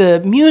think the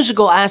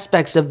musical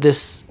aspects of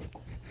this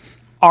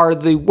are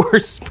the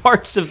worst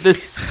parts of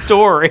this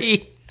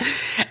story.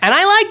 And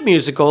I like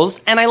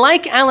musicals, and I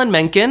like Alan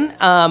Menken,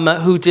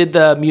 who did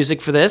the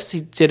music for this.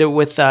 He did it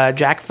with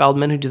Jack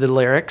Feldman, who did the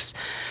lyrics.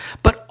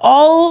 But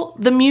all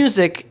the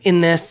music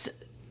in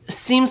this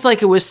seems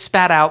like it was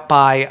spat out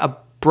by a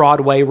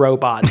Broadway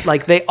robot.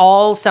 Like, they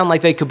all sound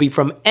like they could be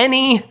from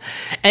any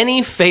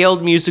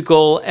failed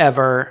musical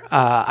ever.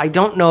 I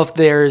don't know if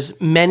there's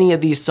many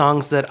of these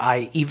songs that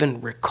I even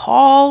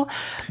recall.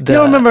 You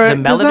don't remember the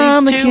melodies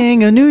I'm the to.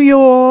 King of New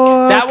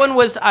York. That one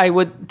was, I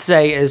would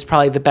say, is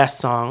probably the best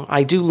song.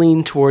 I do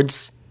lean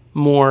towards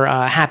more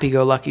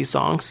happy-go-lucky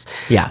songs.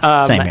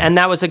 Yeah, same here. And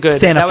that was a good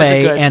Santa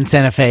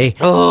Fe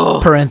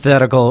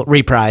parenthetical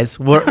reprise.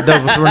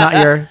 Those were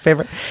not your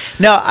favorite?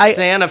 No,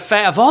 Santa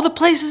Fe, of all the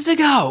places to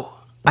go.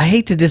 I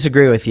hate to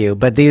disagree with you,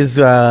 but these...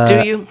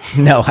 Do you?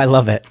 No, I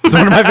love it. It's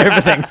one of my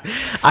favorite things.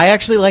 I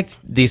actually liked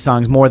these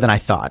songs more than I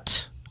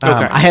thought. Okay.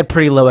 I had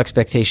pretty low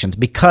expectations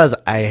because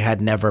I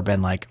had never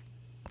been like,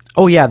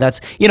 oh yeah,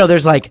 that's... You know,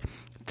 there's like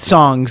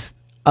songs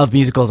of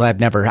musicals I've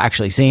never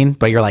actually seen,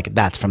 but you're like,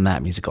 that's from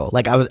that musical.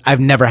 Like,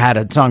 I've never had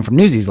a song from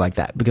Newsies like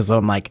that because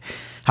I'm like,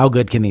 how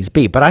good can these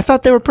be? But I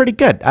thought they were pretty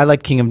good. I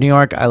like King of New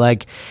York. I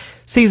like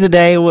Seize the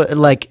Day.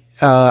 Like,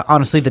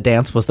 honestly, the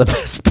dance was the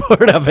best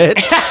part of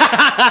it.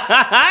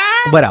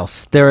 What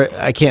else?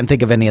 I can't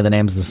think of any of the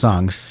names of the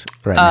songs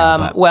right now.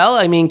 But. Well,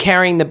 I mean,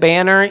 Carrying the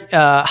Banner,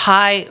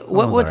 High.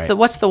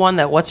 What's the one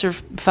that What's Her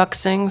Fuck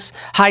sings?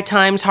 High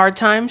Times, Hard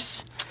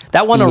Times.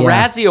 That won a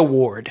Razzie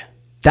Award.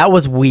 That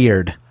was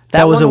weird.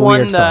 That was a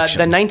weird selection.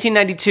 The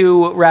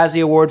 1992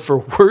 Razzie Award for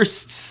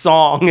Worst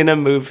Song in a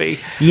Movie.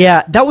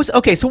 Yeah, that was...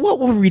 Okay, so what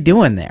were we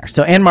doing there?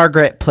 So Anne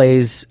Margaret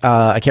plays...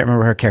 I can't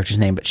remember her character's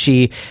name, but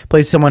she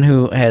plays someone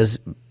who has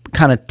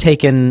kind of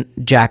taken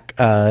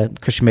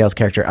Christian Bale's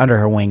character under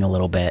her wing a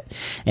little bit,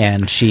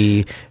 and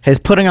she is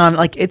putting on...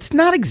 Like, it's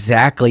not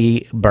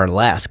exactly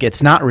burlesque.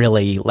 It's not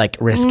really, like,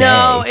 risque.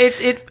 No,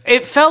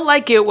 it felt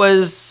like it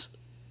was...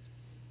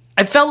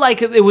 I felt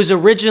like it was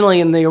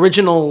originally in the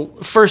original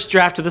first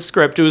draft of the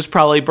script, it was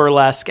probably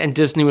burlesque, and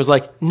Disney was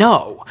like,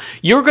 no,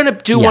 you're going to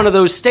do one of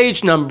those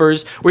stage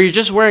numbers where you're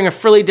just wearing a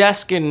frilly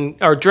dress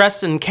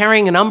and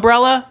carrying an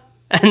umbrella.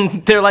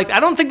 And they're like, I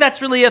don't think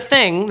that's really a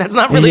thing. That's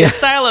not really a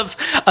style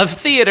of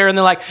theater. And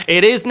they're like,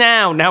 it is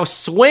now. Now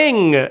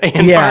swing.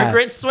 And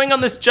Margaret, swing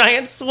on this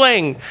giant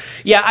swing.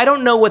 Yeah, I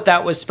don't know what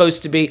that was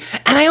supposed to be.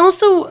 And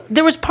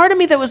there was part of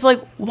me that was like,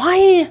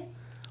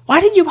 why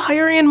did you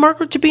hire Anne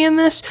Margaret to be in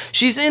this?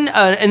 She's in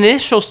an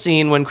initial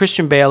scene when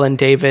Christian Bale and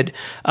David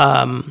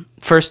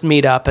first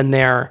meet up, and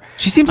they're...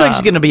 She seems like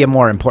she's going to be a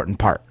more important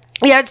part.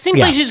 Yeah, it seems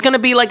Yeah. like she's going to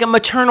be like a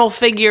maternal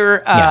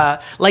figure,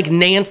 like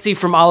Nancy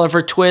from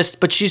Oliver Twist,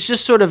 but she's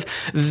just sort of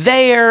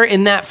there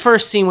in that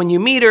first scene when you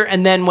meet her,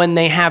 and then when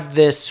they have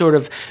this sort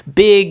of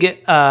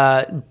big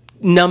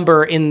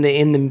number in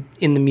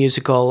the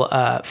musical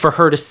for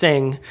her to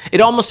sing,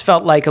 it almost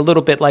felt like a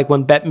little bit like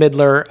when Bette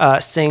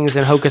Midler sings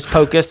in Hocus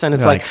Pocus, and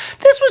it's like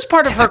this was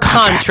part of her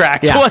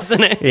contract,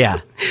 wasn't it? Yeah,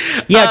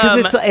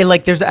 because it's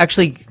like there's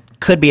actually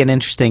could be an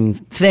interesting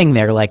thing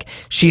there. Like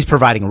she's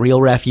providing real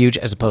refuge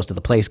as opposed to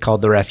the place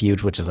called the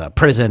Refuge, which is a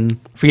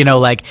prison. For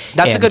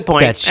That's a good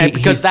point. And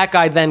because that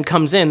guy then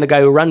comes in, the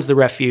guy who runs the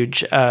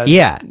Refuge,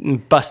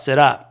 busts it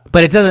up.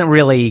 But it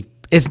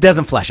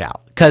doesn't flesh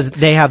out because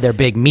they have their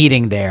big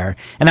meeting there,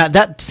 and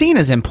that scene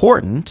is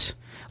important.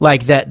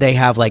 Like that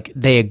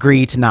they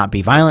agree to not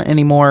be violent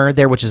anymore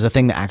there, which is a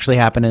thing that actually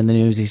happened in the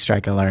Newsies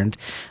strike. I learned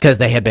because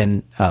they had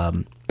been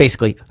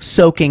basically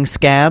soaking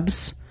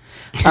scabs.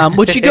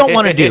 Which you don't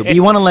want to do. But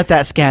you want to let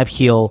that scab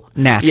heal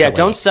naturally. Yeah,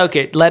 don't soak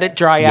it. Let it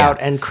dry out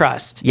and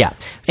crust. Yeah.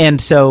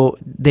 And so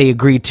they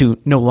agreed to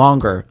no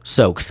longer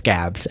soak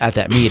scabs at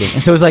that meeting.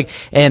 And so it was like,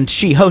 and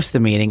she hosts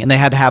the meeting, and they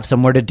had to have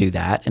somewhere to do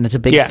that. And it's a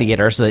big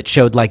theater, so it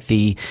showed like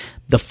the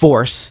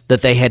force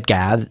that they had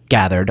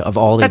gathered of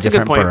all the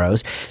different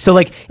boroughs. So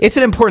like, it's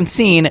an important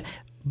scene,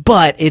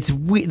 but it's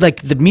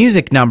like the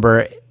music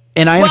number.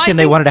 And I understand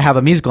they wanted to have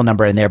a musical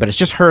number in there, but it's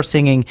just her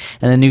singing,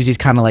 and the Newsies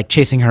kind of like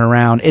chasing her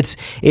around.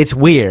 It's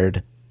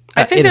weird.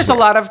 I think there's a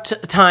lot of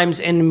times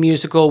in a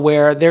musical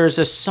where there's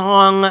a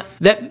song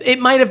that it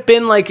might have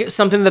been like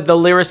something that the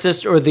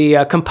lyricist or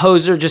the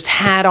composer just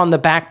had on the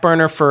back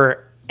burner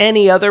for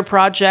any other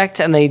project,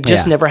 and they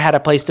just never had a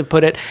place to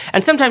put it.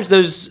 And sometimes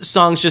those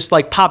songs just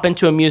like pop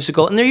into a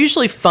musical, and they're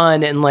usually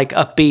fun and like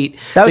upbeat.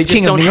 That was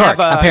King of New York.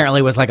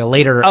 Apparently, was like a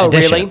later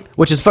edition, really?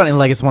 Which is funny.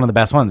 Like it's one of the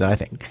best ones, I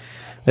think.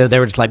 They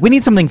were just like, we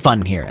need something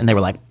fun here. And they were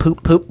like,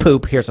 poop, poop,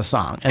 poop, here's a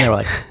song. And they were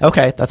like,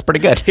 okay, that's pretty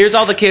good. Here's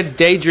all the kids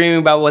daydreaming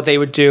about what they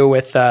would do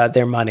with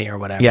their money or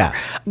whatever. Yeah.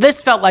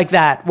 This felt like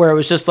that, where it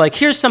was just like,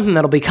 here's something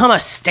that'll become a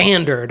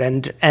standard.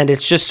 And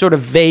it's just sort of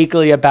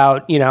vaguely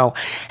about,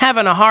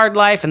 having a hard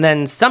life. And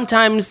then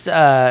sometimes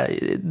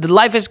the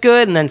life is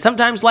good. And then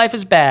sometimes life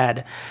is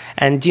bad.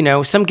 And,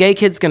 some gay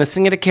kid's going to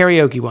sing it at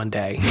karaoke one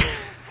day.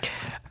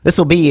 This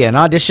will be an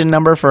audition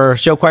number for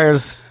show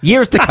choirs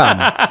years to come.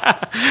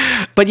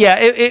 But yeah,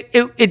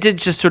 it did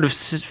just sort of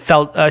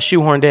felt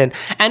shoehorned in.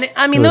 And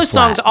I mean, those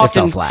songs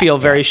often feel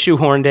very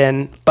shoehorned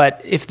in,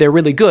 but if they're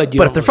really good,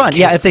 but if they're fun,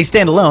 if they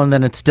stand alone,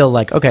 then it's still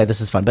like, okay,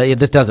 this is fun. But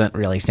this doesn't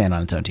really stand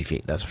on its own 2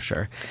 feet, that's for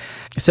sure.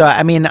 So,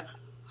 I mean,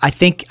 I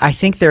think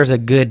there's a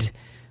good,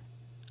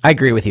 I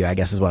agree with you, I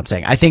guess is what I'm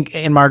saying. I think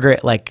Anne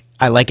Margaret, like,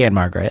 I like Anne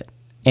Margaret,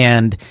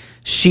 and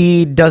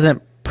she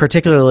doesn't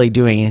particularly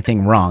doing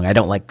anything wrong. I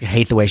don't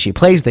hate the way she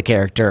plays the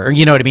character, or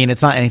you know what I mean?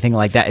 It's not anything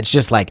like that. It's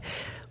just like,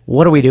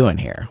 what are we doing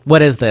here?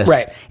 What is this?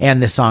 Right.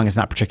 And this song is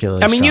not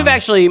particularly strong. You've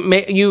actually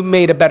you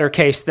made a better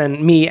case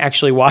than me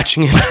actually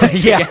watching it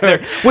together.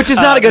 Which is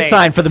not a good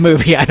sign for the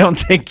movie, I don't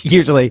think,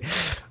 usually.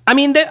 I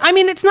mean,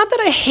 it's not that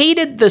I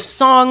hated the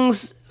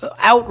songs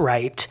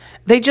outright.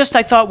 They just,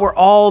 I thought, were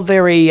all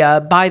very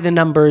by the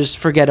numbers,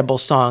 forgettable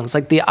songs.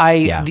 Like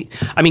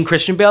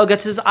Christian Bale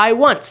gets his "I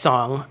Want"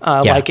 song,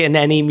 like in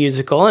any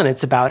musical, and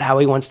it's about how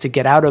he wants to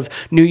get out of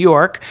New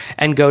York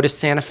and go to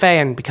Santa Fe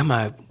and become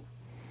a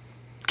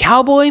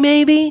cowboy,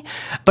 maybe.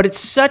 But it's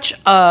such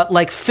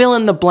a fill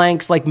in the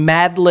blanks, like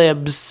Mad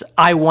Lib's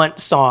 "I Want"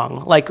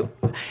 song, like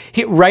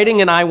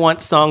writing an "I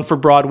Want" song for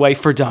Broadway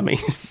for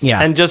dummies,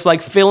 and just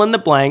fill in the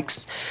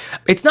blanks.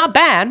 It's not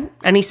bad,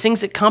 and he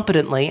sings it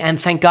competently,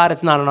 and thank God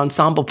it's not an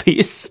ensemble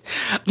piece.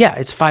 Yeah,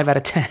 it's 5 out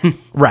of 10.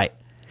 Right.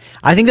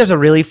 I think there's a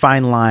really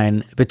fine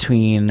line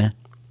between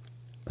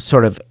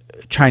sort of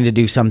trying to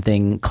do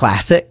something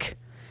classic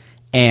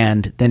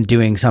and then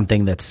doing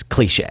something that's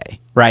cliche,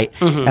 right?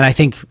 Mm-hmm. And I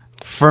think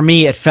for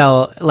me, it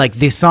fell like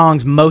the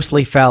songs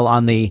mostly fell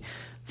on the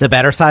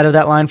better side of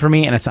that line for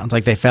me, and it sounds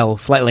like they fell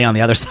slightly on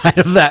the other side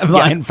of that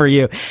line for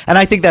you. And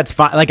I think that's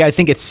fine. Like, I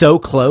think it's so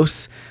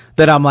close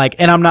that I'm like,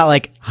 and I'm not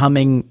like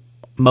humming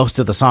most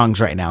of the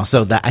songs right now,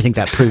 so that I think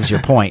that proves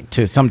your point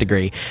to some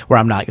degree, where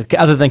I'm not,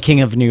 other than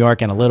King of New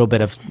York and a little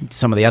bit of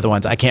some of the other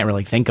ones, I can't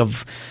really think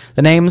of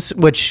the names,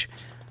 which,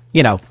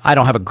 I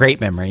don't have a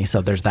great memory,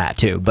 so there's that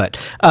too. But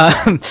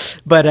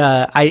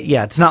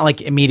it's not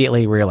like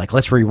immediately where you're like,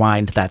 let's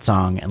rewind that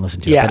song and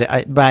listen to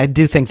it. But I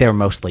do think they're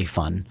mostly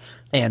fun,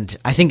 and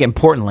I think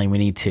importantly, we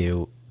need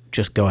to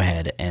just go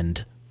ahead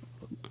and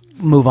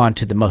move on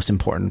to the most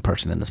important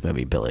person in this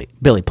movie,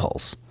 Billy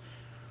Pulse.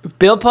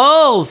 Bill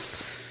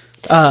Pulse.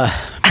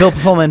 Bill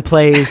Pullman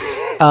plays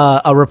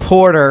a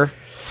reporter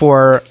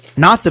for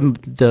not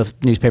the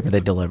newspaper they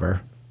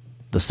deliver,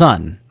 The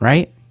Sun,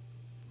 right?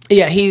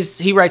 Yeah,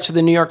 he writes for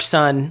the New York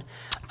Sun,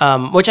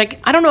 which I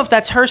don't know if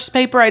that's Hearst's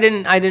paper.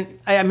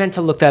 I meant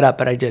to look that up,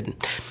 but I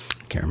didn't.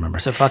 Can't remember.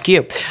 So fuck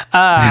you.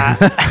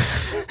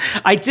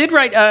 I did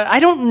write. I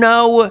don't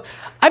know.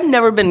 I've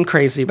never been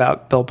crazy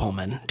about Bill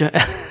Pullman.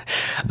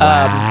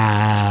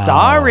 Wow.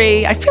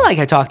 Sorry. I feel like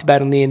I talked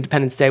about it in the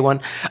Independence Day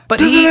one. But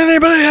Doesn't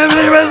anybody have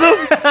any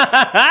business?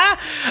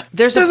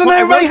 Doesn't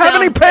anybody have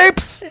any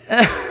papes?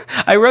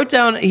 I wrote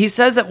down, he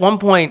says at one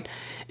point,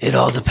 it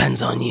all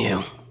depends on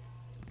you,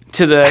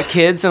 to the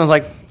kids. And I was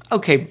like,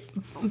 okay,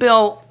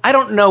 Bill, I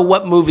don't know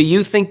what movie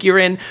you think you're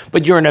in,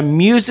 but you're in a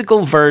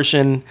musical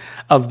version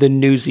of the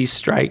Newsies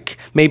strike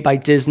made by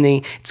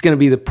Disney. It's going to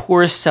be the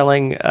poorest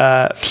selling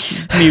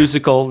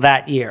musical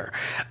that year.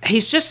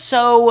 He's just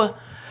so...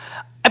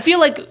 I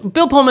feel like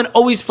Bill Pullman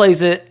always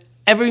plays it,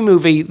 every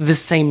movie, the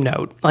same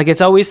note. Like,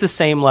 it's always the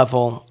same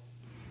level.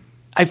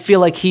 I feel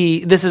like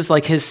this is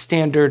like his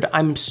standard,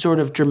 I'm sort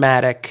of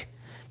dramatic.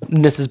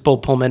 And this is Bill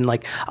Pullman,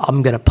 like,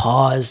 I'm going to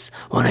pause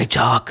when I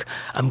talk.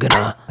 I'm going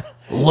to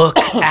look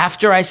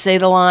after I say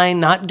the line,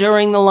 not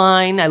during the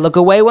line. I look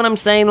away when I'm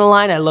saying the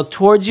line. I look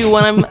towards you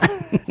when I'm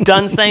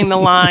done saying the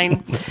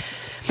line.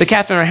 The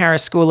Catherine O'Hara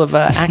School of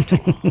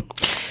Acting.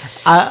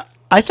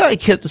 I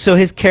thought, so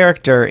his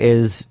character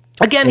is...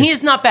 Again, he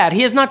is not bad.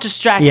 He is not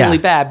distractingly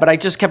bad, but I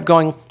just kept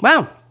going,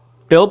 wow,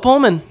 Bill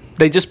Pullman.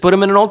 They just put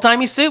him in an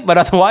old-timey suit, but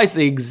otherwise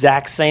the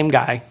exact same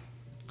guy.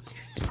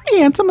 He's pretty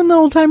handsome in the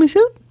old-timey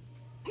suit.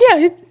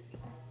 Yeah.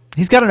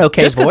 He's got an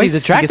okay voice. Just because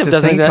he's attractive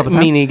doesn't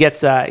mean he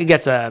gets a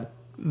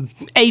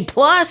A+.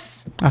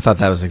 I thought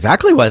that was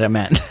exactly what it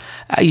meant.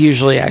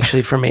 Usually,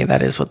 actually, for me,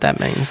 that is what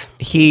that means.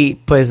 He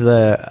plays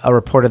a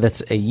reporter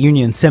that's a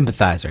union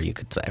sympathizer, you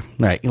could say,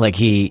 right? Like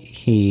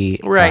he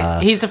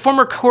right. He's a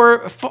former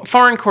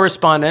foreign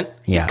correspondent.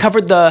 Yeah,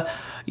 covered the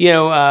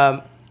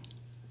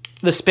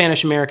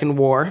Spanish-American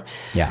War.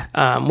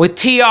 Yeah, with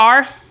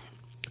TR,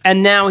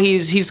 and now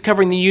he's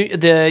covering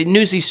the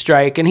Newsies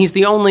strike, and his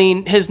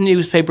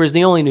newspaper is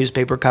the only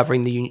newspaper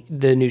covering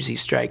the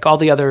Newsies strike. All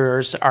the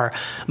others are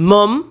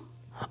mum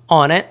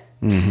on it.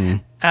 Mm-hmm.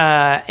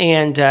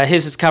 And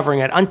his is covering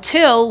it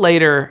until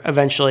later,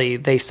 eventually,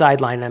 they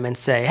sideline them and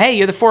say, hey,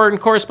 you're the foreign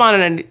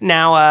correspondent, and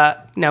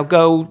now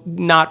go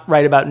not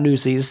write about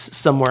Newsies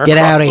somewhere Get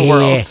across out of the here.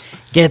 world.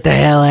 Get the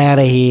hell out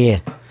of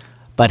here.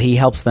 But he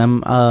helps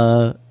them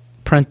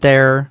print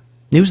their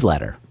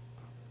newsletter.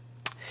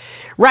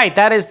 Right,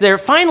 that is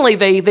finally,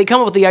 they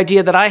come up with the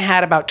idea that I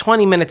had about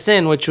 20 minutes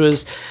in, which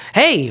was,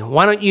 hey,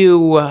 why don't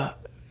you...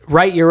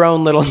 write your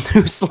own little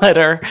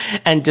newsletter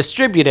and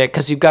distribute it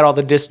because you've got all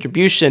the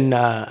distribution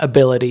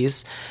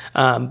abilities.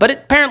 But it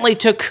apparently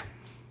took,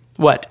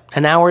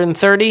 an hour and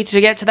 30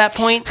 to get to that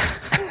point?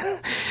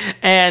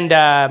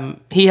 And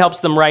he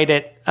helps them write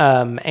it,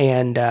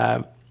 and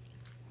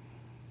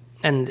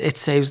it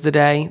saves the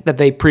day that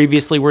they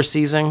previously were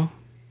seizing.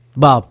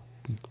 Well,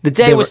 the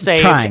day was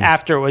saved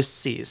after it was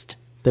seized.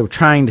 They were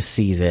trying to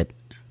seize it,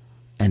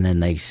 and then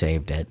they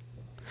saved it.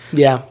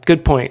 Yeah,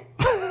 good point.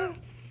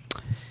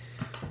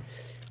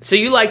 So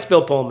you liked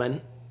Bill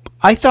Pullman.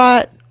 I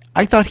thought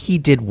he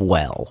did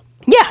well.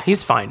 Yeah,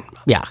 he's fine.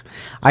 Yeah.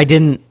 I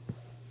didn't...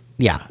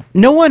 Yeah.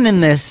 No one in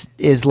this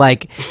is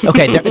like...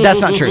 Okay,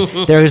 that's not true.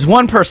 There is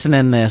one person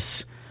in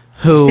this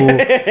who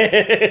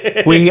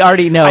we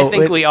already know... I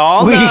think we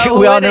all know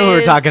we all know who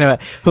we're talking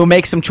about. Who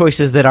makes some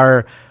choices that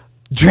are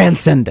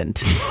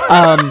transcendent.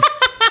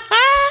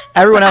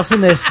 Everyone else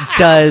in this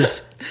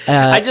does...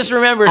 I just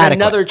remembered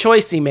another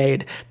choice he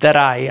made that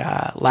I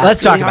laughed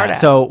Let's talk really hard about it. at.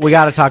 So we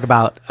got to talk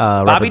about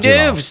Bobby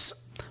Duvs.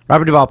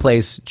 Robert Duvall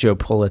plays Joe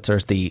Pulitzer,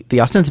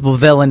 the ostensible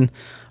villain.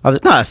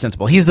 Not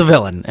ostensible. He's the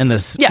villain in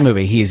this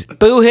movie. He's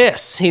Boo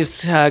Hiss.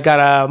 He's got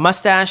a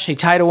mustache. He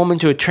tied a woman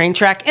to a train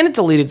track in a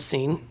deleted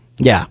scene.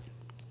 Yeah.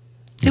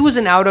 It was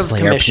an out of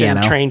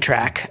commission train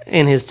track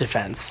in his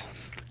defense.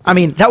 I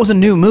mean, that was a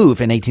new move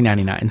in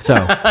 1899.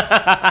 So.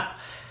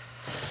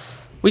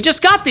 We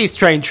just got these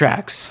train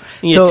tracks.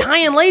 You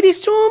tying ladies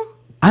to them?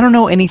 I don't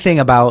know anything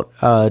about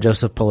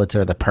Joseph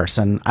Pulitzer, the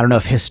person. I don't know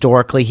if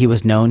historically he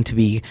was known to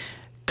be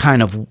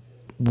kind of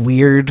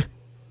weird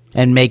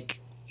and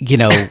make,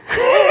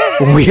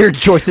 weird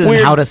choices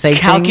in how to say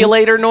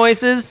calculator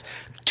noises.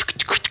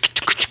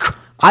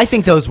 I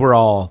think those were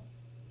all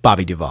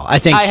Bobby Duvall. I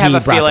have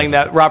a feeling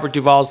that Robert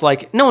Duvall's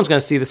like, no one's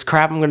going to see this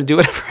crap. I'm going to do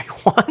whatever I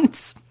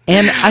want.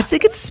 And I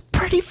think it's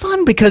pretty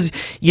fun because,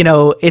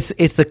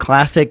 it's the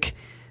classic...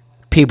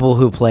 People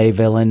who play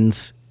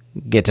villains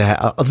get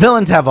to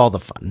villains have all the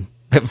fun.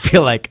 I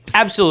feel like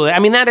absolutely. I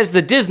mean, that is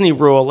the Disney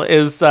rule.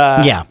 Is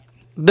the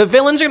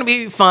villains are going to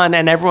be fun,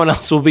 and everyone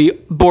else will be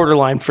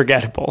borderline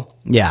forgettable.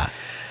 Yeah.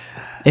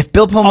 If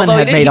Bill Pullman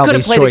had made all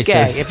these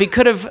choices, if he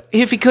could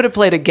have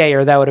played a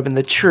gayer, that would have been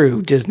the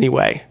true Disney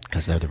way.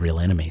 Because they're the real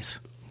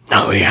enemies.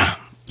 Oh yeah.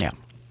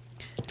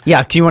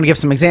 Yeah, do you want to give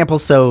some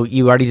examples? So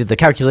you already did the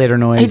calculator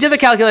noise. He did the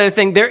calculator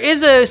thing. There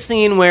is a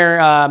scene where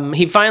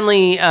he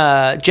finally,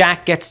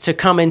 Jack gets to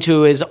come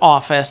into his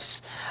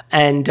office,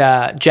 and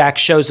Jack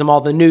shows him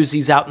all the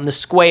newsies out in the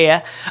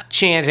square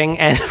chanting,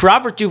 and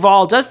Robert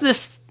Duvall does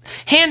this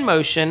hand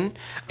motion.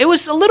 It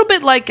was a little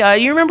bit like,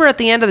 you remember at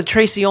the end of the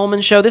Tracy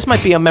Ullman show? This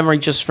might be a memory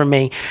just for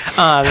me.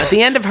 At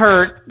the end of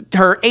her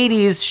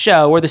 80s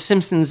show where The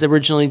Simpsons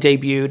originally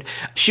debuted,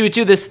 she would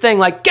do this thing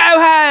like, go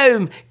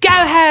home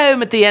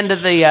at the end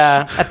of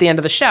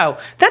the show.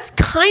 That's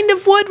kind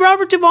of what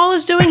Robert Duvall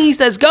is doing. He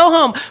says, go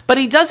home, but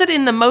he does it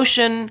in the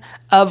motion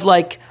of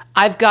like,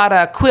 I've got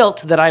a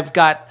quilt that I've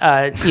got,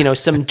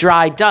 some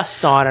dry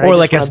dust on, and or I just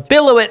like want to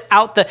billow it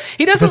out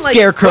he doesn't like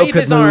scarecrow wave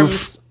could his move.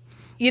 arms.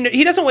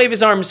 He doesn't wave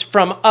his arms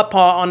from up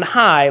on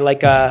high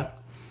like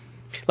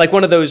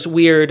one of those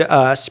weird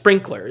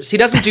sprinklers. He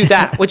doesn't do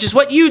that, which is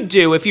what you'd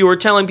do if you were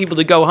telling people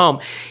to go home.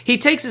 He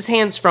takes his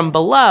hands from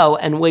below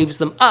and waves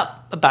them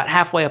up about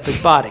halfway up his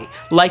body,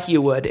 like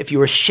you would if you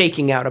were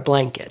shaking out a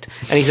blanket.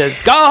 And he says,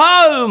 go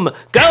home,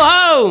 go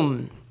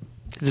home.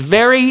 It's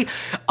very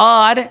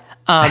odd,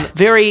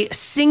 very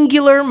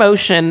singular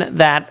motion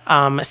that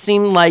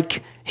seemed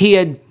like he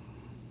had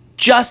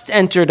just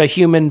entered a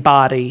human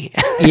body.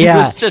 He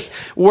was just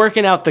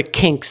working out the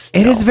kinks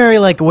still. It is very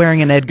like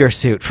wearing an Edgar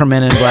suit from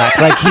Men in Black.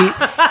 Like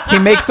he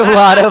makes a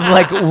lot of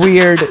like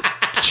weird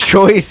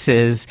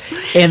choices,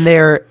 and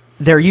they're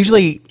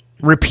usually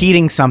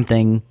repeating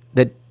something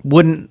that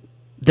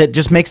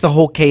just makes the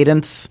whole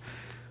cadence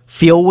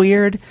feel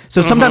weird.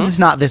 So sometimes it's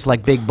not this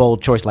like big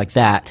bold choice like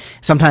that.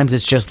 Sometimes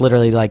it's just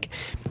literally like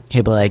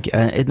he'll be like,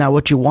 "Isn't that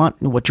what you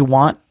want? What you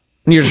want?"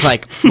 And you're just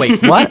like, wait,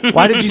 what?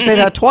 Why did you say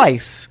that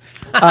twice?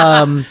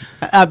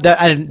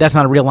 That's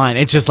not a real line.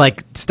 It's just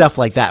like stuff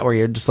like that where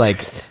you're just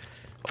like,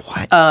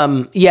 what?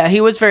 Yeah,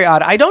 he was very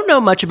odd. I don't know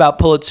much about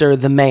Pulitzer,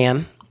 the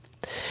man,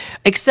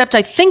 except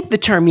I think the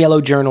term yellow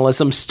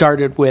journalism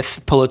started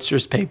with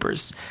Pulitzer's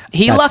papers.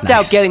 He left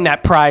out getting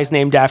that prize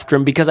named after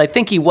him because I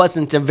think he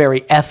wasn't a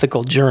very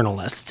ethical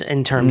journalist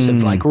in terms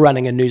of like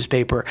running a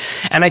newspaper.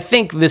 And I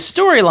think the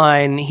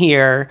storyline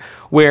here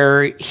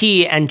where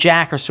he and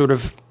Jack are sort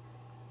of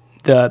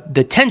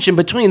the tension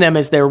between them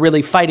is they're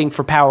really fighting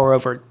for power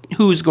over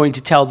who's going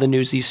to tell the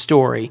Newsies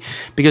story.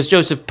 Because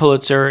Joseph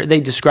Pulitzer,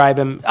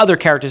 other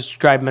characters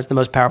describe him as the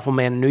most powerful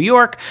man in New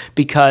York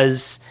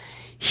because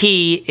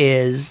he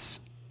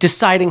is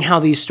deciding how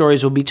these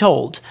stories will be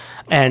told.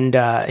 And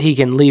he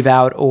can leave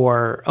out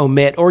or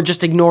omit or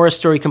just ignore a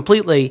story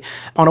completely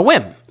on a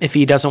whim if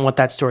he doesn't want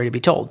that story to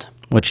be told.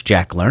 Which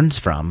Jack learns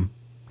from.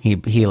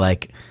 He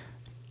like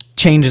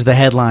changes the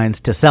headlines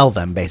to sell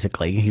them,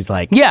 basically. He's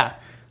like... Yeah.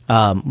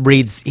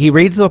 Reads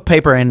the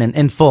paper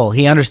in full.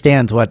 He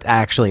understands what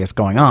actually is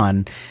going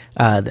on,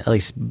 at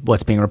least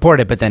what's being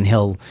reported. But then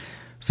he'll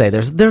say,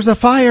 "There's a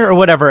fire" or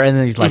whatever, and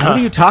then he's like, "What are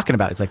you talking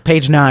about?" It's like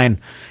page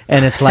 9,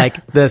 and it's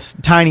like this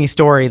tiny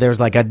story. There's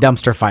like a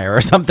dumpster fire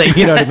or something.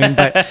 You know what I mean?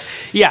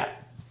 But yeah,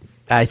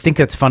 I think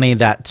it's funny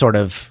that sort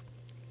of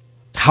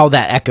how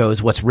that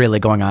echoes what's really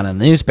going on in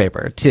the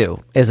newspaper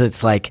too. Is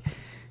it's like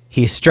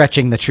he's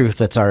stretching the truth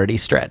that's already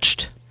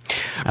stretched.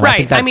 And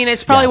right. I mean,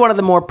 it's probably one of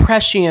the more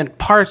prescient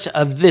parts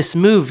of this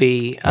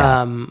movie.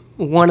 Yeah.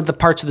 One of the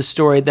parts of the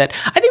story that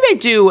I think they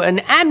do an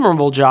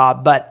admirable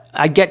job, but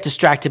I get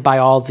distracted by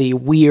all the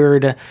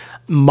weird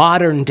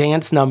modern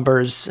dance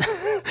numbers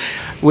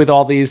with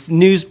all these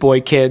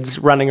newsboy kids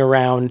running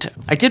around.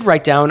 I did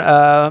write down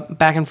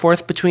back and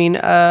forth between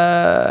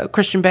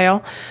Christian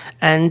Bale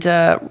and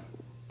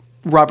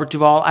Robert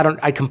Duvall.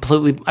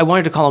 I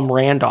wanted to call him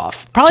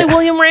Randolph. Probably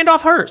William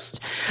Randolph Hearst.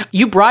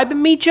 You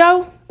bribing me,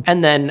 Joe?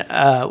 And then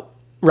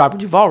Robert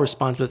Duvall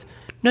responds with,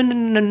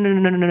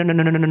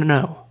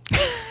 no.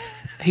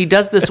 He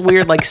does this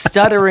weird, like,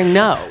 stuttering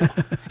no.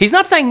 He's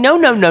not saying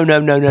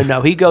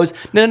no. He goes,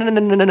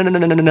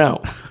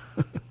 no.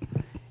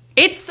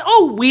 It's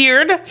a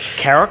weird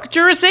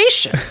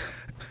characterization.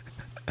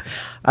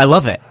 I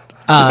love it.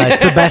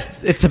 It's the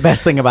best. It's the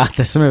best thing about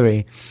this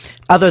movie,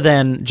 other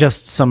than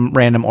just some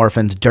random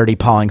orphans dirty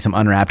pawing some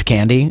unwrapped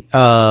candy, which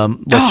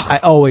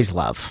I always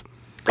love.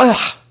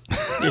 Ugh.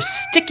 There's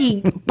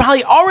sticky,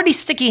 probably already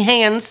sticky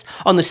hands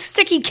on the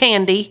sticky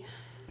candy.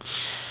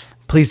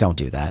 Please don't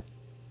do that.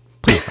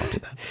 Please don't do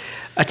that.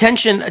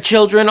 Attention,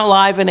 children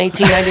alive in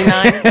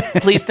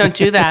 1899. Please don't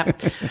do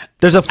that.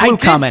 There's a flu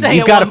coming.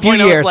 You've got a few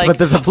years, but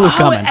there's a flu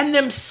coming. And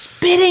them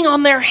spitting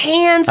on their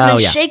hands and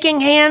then shaking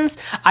hands.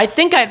 I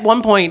think at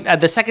one point,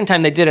 the second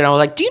time they did it, I was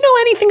like, do you know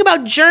anything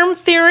about germ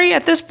theory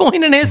at this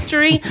point in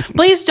history?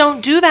 Please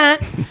don't do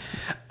that.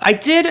 I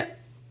did...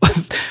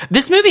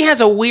 This movie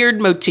has a weird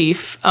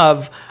motif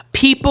of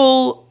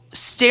people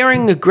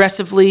staring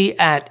aggressively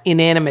at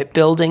inanimate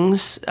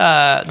buildings.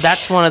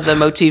 That's one of the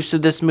motifs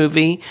of this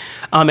movie.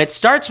 It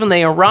starts when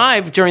they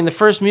arrive during the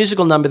first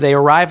musical number. They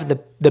arrive at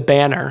the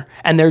banner,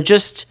 and they're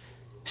just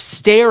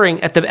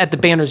staring at the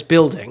banner's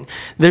building.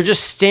 They're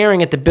just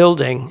staring at the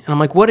building, and I'm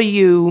like, "What are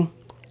you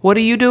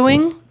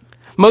doing?"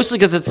 Mostly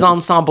because it's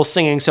ensemble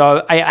singing,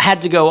 so I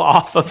had to go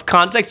off of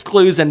context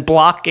clues and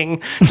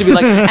blocking to be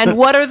like, and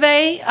what are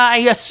they? I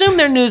assume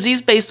they're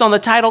Newsies based on the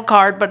title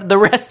card, but the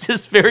rest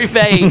is very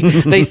vague.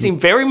 They seem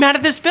very mad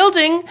at this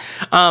building,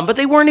 but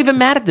they weren't even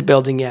mad at the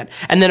building yet.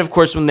 And then, of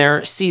course, when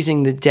they're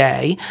seizing the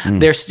day,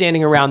 they're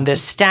standing around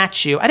this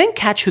statue. I didn't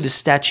catch who the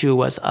statue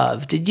was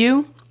of. Did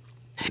you?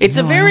 It's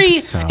No, a I don't very,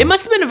 think so. it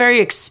must have been a very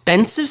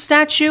expensive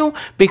statue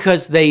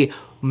because they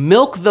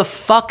milk the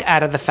fuck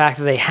out of the fact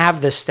that they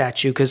have this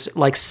statue because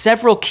like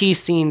several key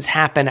scenes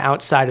happen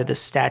outside of this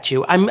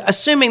statue. I'm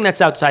assuming that's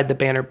outside the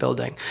Banner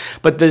building,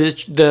 but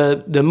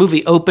the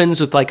movie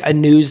opens with like a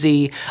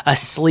newsie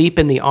asleep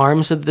in the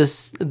arms of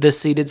this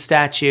seated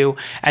statue,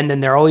 and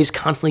then they're always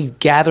constantly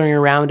gathering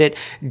around it,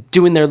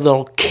 doing their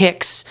little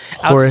kicks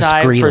Horace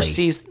outside Greeley. for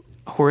seas.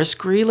 Horace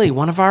Greeley,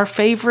 one of our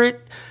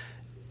favorite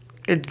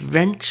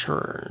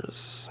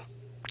adventurers.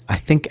 I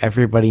think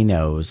everybody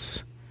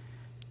knows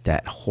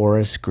that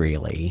Horace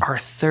Greeley Our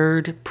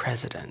third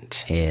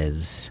president.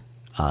 is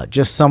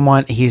just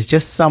someone. He's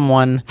just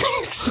someone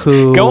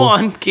who. Go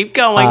on, keep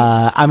going.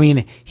 I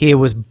mean, he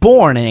was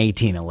born in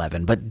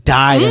 1811, but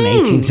died in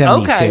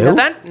 1872. Okay,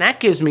 now that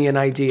gives me an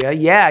idea.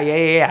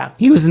 Yeah.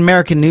 He was an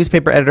American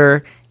newspaper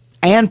editor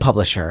and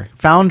publisher,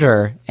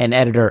 founder and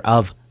editor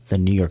of the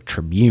New York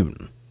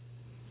Tribune.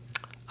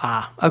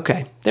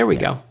 Okay, there we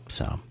go.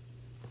 So,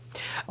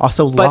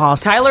 also But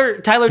lost.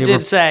 Tyler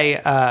did say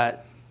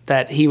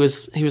that he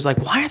was like,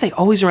 why are they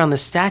always around the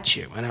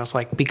statue? And I was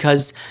like,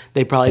 because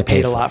they probably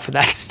paid a for lot for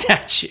that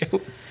statue.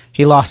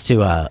 He lost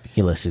to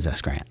Ulysses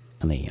S. Grant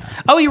in the.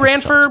 Oh, he ran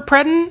for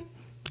president?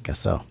 I guess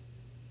so.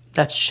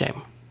 That's a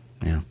shame.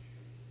 Yeah.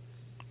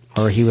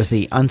 Or he was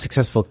the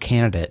unsuccessful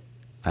candidate.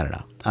 I don't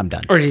know. I'm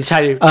done. Or did he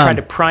try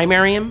to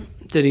primary him?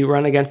 Did he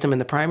run against him in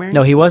the primary?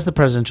 No, he was the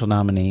presidential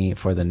nominee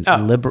for the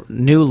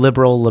new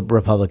liberal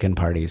Republican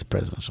Party's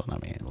presidential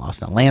nominee.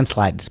 Lost in a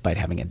landslide despite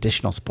having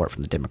additional support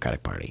from the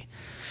Democratic Party.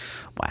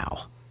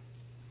 Wow.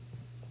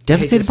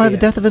 Devastated by the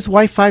death of his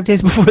wife 5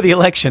 days before the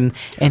election,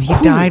 and he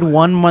died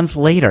 1 month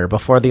later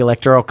before the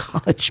Electoral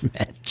College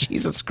met.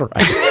 Jesus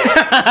Christ.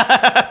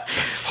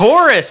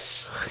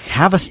 Horace!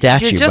 Have a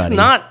statue, You're just buddy.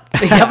 not...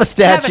 Have a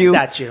statue.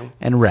 Have a statue.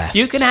 And rest.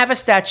 You can have a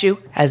statue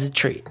as a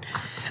treat.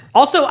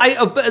 Also,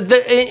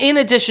 in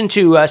addition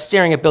to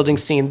staring at building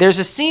scene, there's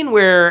a scene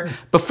where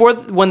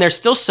when they're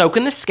still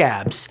soaking the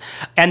scabs,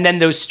 and then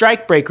those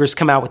strike breakers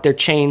come out with their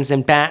chains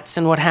and bats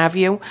and what have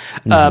you,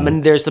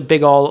 and there's a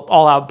big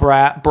all-out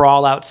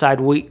brawl outside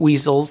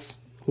Weasel's.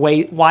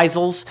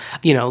 Weisel's,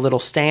 little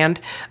stand.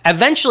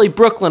 Eventually,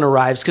 Brooklyn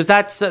arrives because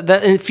that's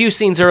a few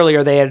scenes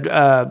earlier they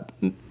had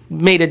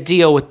made a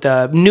deal with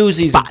the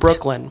Newsies of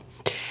Brooklyn.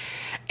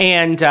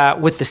 And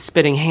with the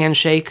spitting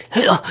handshake.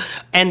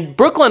 And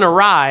Brooklyn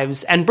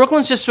arrives, and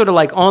Brooklyn's just sort of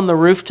like on the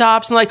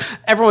rooftops, and like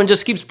everyone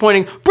just keeps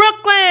pointing,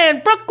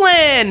 Brooklyn,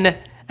 Brooklyn!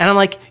 And I'm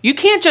like, you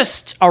can't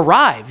just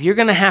arrive. You're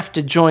going to have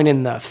to join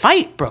in the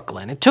fight,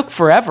 Brooklyn. It took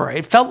forever.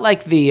 It felt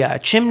like the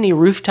chimney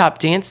rooftop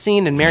dance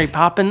scene in Mary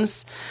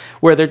Poppins,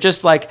 where they're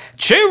just like,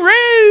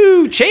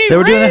 choo-roo,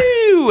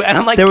 choo-roo. And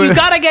I'm like, you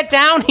got to get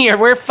down here.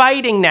 We're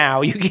fighting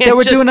now. You can't They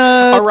were just doing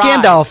a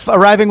arrive. Gandalf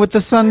arriving with the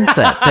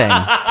sunset thing.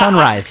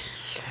 Sunrise.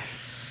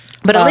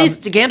 But at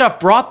least Gandalf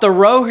brought the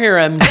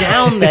Rohirrim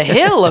down the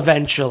hill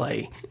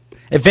eventually.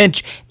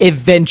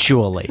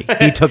 Eventually,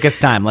 he took his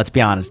time. Let's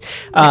be honest.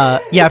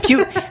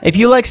 If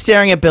you like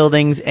staring at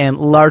buildings and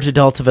large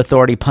adults of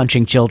authority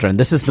punching children,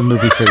 this is the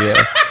movie for you.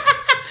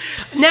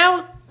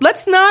 Now,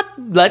 let's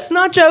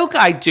not joke.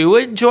 I do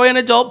enjoy an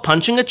adult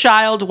punching a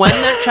child when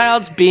that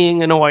child's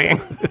being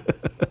annoying.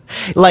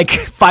 Like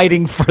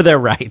fighting for their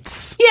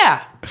rights.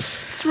 Yeah,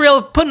 it's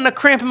real putting a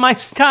cramp in my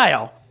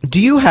style. Do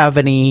you have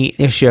any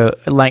issue,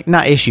 like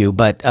not issue,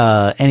 but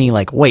any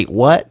like, wait,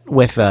 what?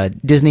 With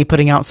Disney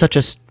putting out such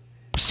a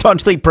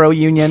staunchly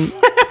pro-union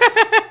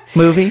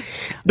movie?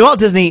 Walt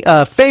Disney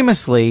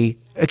famously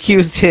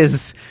accused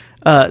his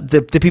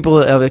the people,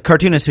 the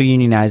cartoonists who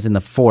unionized in the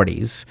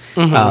 40s.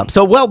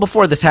 So well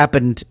before this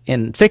happened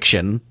in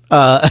fiction,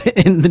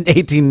 in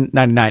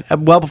 1899,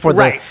 well before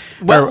right.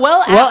 the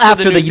well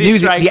after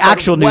the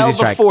actual newsy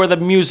strike, before the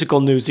musical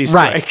newsy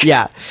strike. Right?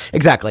 Yeah,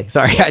 exactly.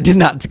 Sorry, I did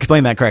not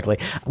explain that correctly.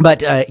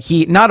 But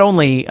he not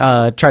only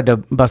tried to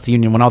bust the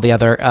union when all the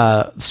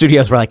other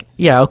studios were like,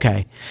 "Yeah,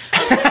 okay."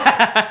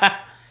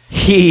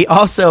 He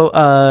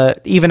also,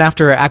 even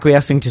after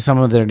acquiescing to some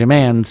of their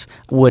demands,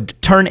 would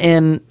turn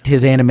in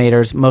his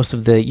animators, most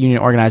of the union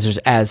organizers,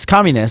 as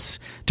communists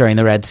during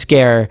the Red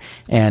Scare,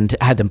 and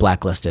had them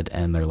blacklisted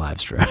and their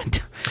lives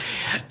ruined.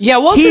 Yeah,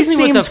 Walt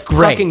Disney was a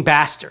great. fucking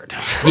bastard.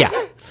 Yeah.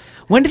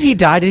 When did he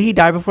die? Did he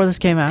die before this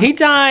came out? He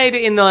died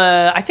in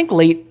the, I think,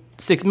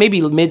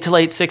 maybe mid to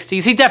late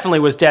 60s. He definitely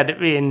was dead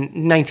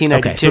in 1992.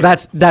 Okay, so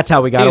that's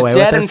how we got away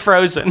with this. He this.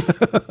 was dead and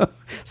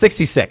frozen.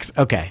 66.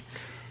 Okay.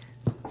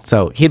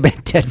 So he'd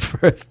been dead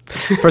for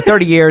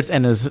 30 years,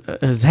 and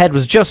his head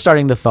was just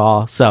starting to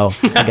thaw. So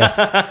I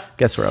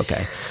guess we're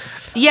okay.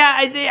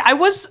 Yeah, I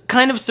was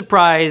kind of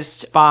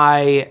surprised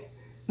by.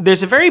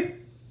 There's a very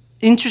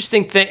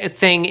interesting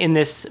thing in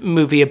this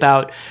movie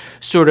about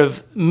sort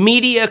of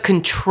media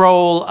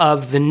control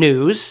of the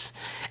news,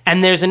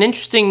 and there's an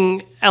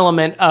interesting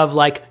element of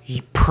like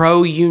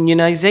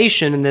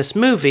pro-unionization in this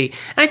movie.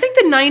 And I think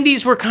the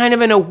 90s were kind of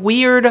in a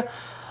weird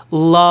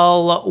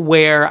lull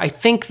where I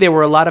think there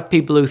were a lot of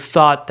people who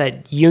thought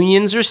that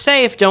unions are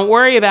safe, don't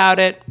worry about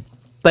it.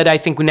 But I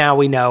think now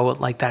we know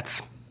like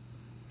that's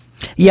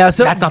Yeah,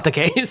 so That's not the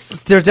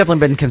case. there's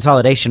definitely been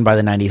consolidation by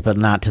the 90s, but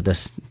not to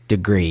this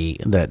degree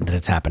that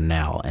it's happened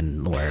now,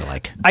 and where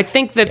like I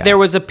think that there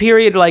was a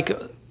period like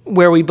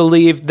where we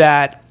believed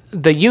that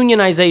the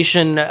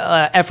unionization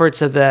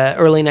efforts of the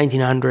early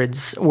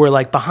 1900s were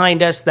like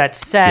behind us. That's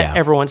set. Yeah.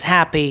 Everyone's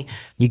happy.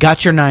 you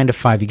got your 9 to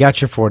 5, you got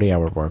your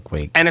 40-hour work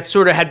week. And it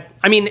sort of had.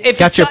 I mean, if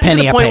Got it's your gotten to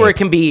penny the a point pay.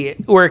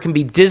 where it can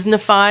be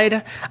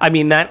Disneyfied, I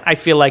mean that I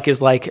feel like is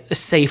like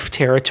safe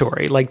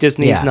territory. Like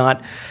Disney's Yeah.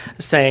 not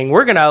saying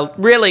we're gonna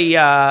really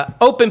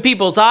open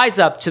people's eyes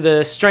up to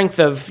the strength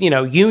of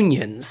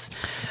unions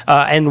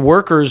and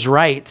workers'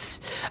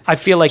 rights. I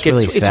feel like It's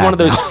really it's sad one of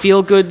those now.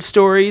 feel good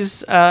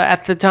stories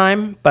at the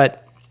time,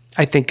 but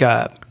I think.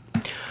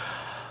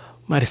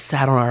 Might have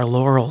sat on our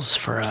laurels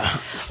for a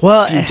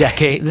few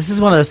decades. This is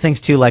one of those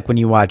things too, like when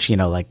you watch,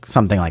 like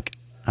something like,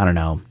 I don't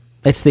know,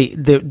 it's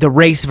the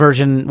race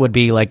version would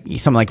be like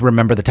something like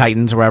Remember the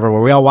Titans or whatever,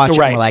 where we all watch it and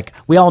Right. we're like,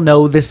 we all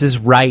know this is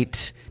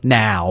right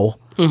now.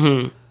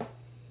 Mm-hmm.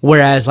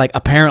 Whereas like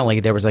apparently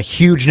there was a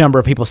huge number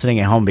of people sitting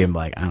at home being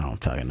like, I don't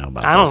fucking know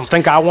about I don't this.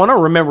 think I want to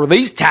remember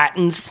these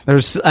Titans.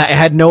 I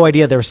had no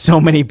idea there were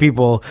so many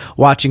people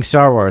watching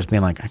Star Wars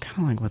being like, I kind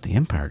of like what the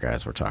Empire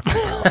guys were talking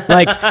about.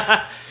 Like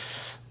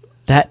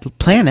that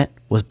planet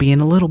was being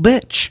a little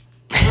bitch.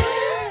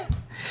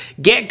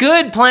 Get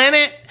good,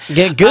 planet.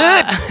 Get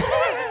good.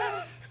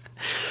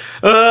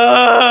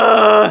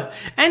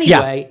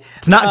 Anyway,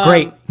 It's not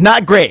great.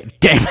 Not great.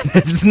 Damn it.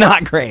 It's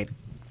not great.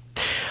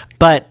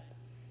 But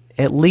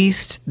at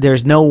least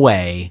there's no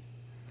way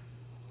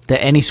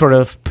that any sort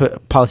of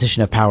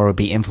politician of power would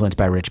be influenced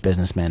by rich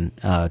businessmen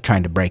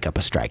trying to break up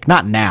a strike.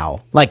 Not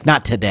now. Like,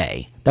 not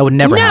today. That would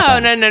never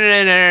happen.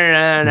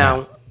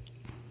 No.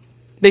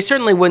 They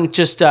certainly wouldn't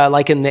just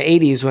like in the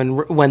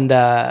 80s when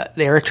the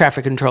air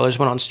traffic controllers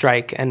went on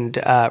strike and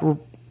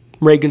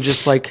Reagan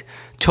just like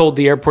told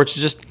the airports to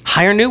just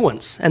hire new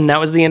ones, and that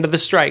was the end of the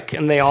strike.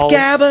 And they all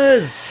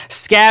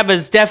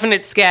scabbers,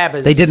 definite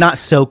scabbers. They did not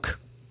soak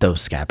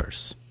those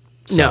scabbers.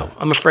 No,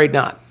 I'm afraid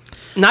not.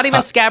 Not even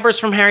scabbers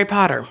from Harry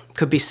Potter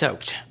could be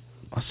soaked.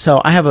 So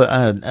I have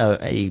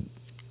an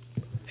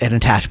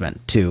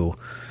attachment to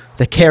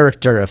the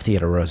character of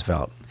Theodore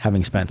Roosevelt,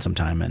 having spent some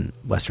time in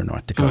Western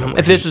North Dakota. where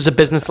If this was a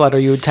business letter,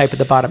 you would type at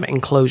the bottom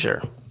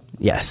enclosure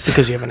yes,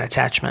 because you have an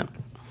attachment.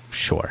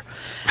 sure.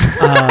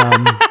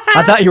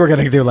 I thought you were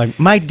going to do like,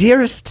 my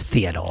dearest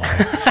Theodore.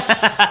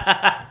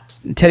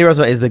 Teddy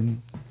Roosevelt is the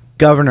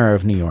governor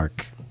of New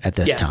York at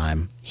this Yes.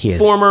 time. He is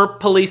Former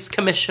police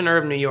commissioner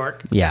of New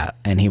York. yeah,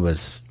 and he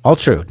was all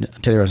true.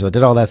 Teddy Roosevelt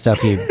did all that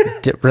stuff. He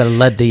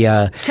led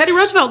the. Teddy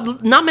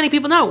Roosevelt, not many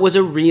people know, was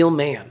a real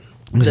man.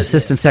 He was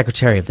Assistant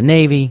Secretary of the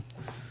Navy.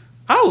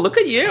 Oh, look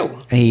at you.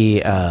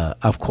 He,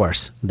 of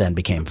course, then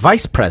became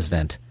vice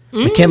president.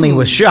 McKinley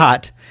was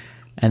shot,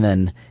 and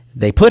then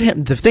they put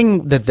him. The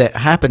thing that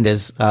happened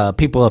is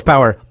people of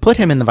power put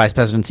him in the vice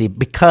presidency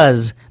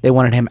because they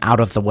wanted him out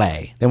of the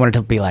way. They wanted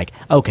to be like,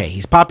 okay,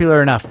 he's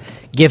popular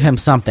enough, give him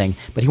something,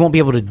 but he won't be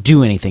able to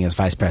do anything as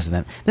vice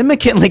president. Then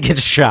McKinley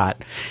gets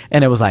shot,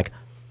 and it was like,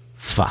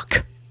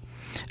 fuck.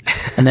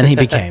 And then he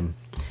became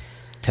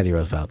Teddy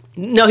Roosevelt.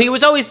 No, he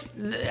was always,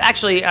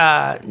 actually,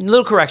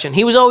 little correction.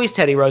 He was always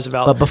Teddy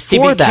Roosevelt. But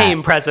before he became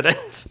that-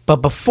 president. But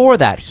before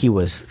that, he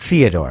was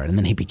Theodore, and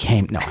then he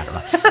became I don't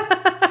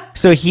know.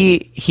 So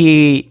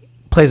he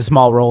plays a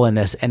small role in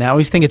this, and I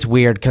always think it's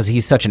weird because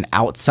he's such an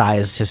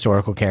outsized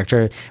historical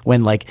character.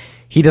 When like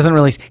he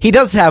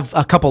does have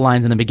a couple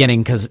lines in the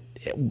beginning because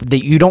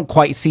you don't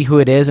quite see who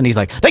it is, and he's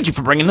like, "Thank you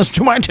for bringing this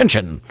to my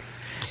attention,"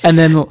 and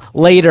then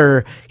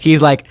later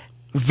he's like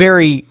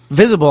very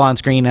visible on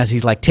screen as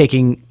he's like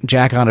taking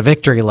Jack on a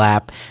victory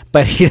lap,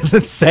 but he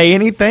doesn't say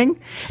anything.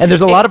 And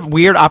there's a lot of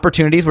weird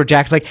opportunities where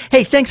Jack's like,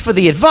 "Hey, thanks for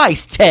the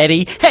advice,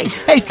 Teddy. Hey,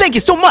 thank you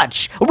so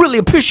much. I really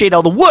appreciate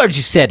all the words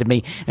you said to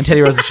me." And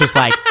Teddy Roosevelt's just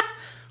like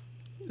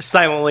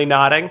Silently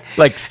nodding.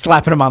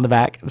 slapping him on the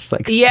back. It's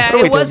like, Yeah, what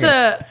are we it was doing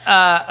here?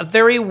 a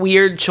very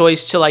weird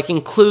choice to like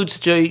include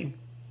such a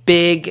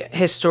big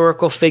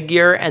historical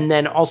figure and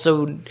then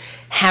also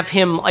have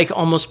him like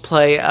almost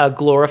play a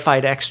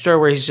glorified extra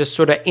where he's just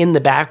sort of in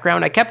the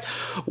background. I kept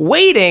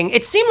waiting.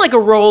 It seemed like a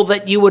role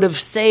that you would have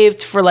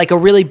saved for like a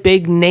really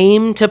big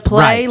name to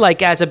play, Right.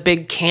 like as a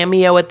big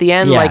cameo at the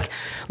end, Yeah.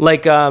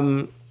 like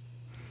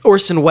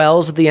Orson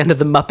Welles at the end of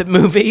the Muppet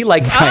movie.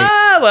 Like,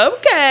 oh,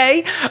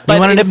 okay. But You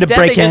wanted him to instead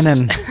break they in just-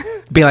 and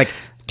be like,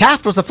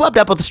 "Taft was a flub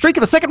up with the streak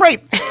of the second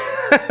rate."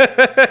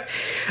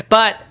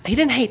 But he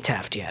didn't hate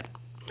Taft yet.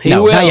 He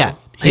No, will. not yet.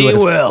 He would've-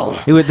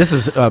 will. This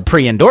is a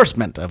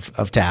pre-endorsement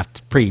of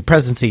Taft,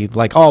 pre-presidency,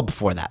 like all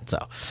before that. So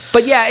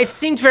But yeah, it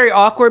seemed very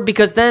awkward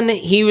because then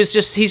he's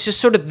just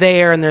sort of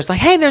there and there's like,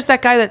 hey, there's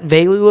that guy that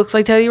vaguely looks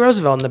like Teddy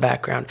Roosevelt in the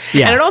background.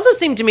 Yeah. And it also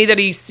seemed to me that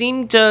he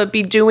seemed to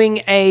be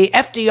doing a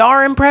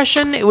FDR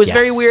impression. It was Yes.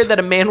 very weird that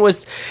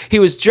he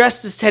was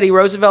dressed as Teddy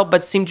Roosevelt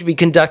but seemed to be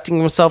conducting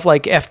himself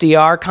like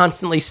FDR,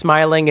 constantly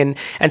smiling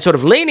and sort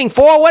of leaning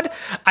forward.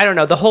 I don't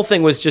know. The whole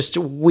thing was just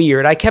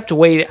weird. I kept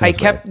waiting.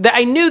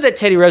 I knew that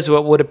Teddy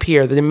Roosevelt would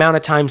appear. The amount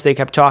of times they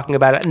kept talking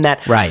about it, and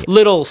that Right.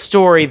 little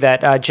story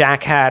that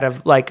Jack had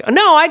of like,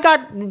 no, I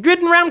got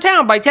ridden around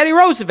town by Teddy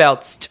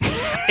Roosevelt.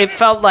 It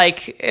felt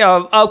like,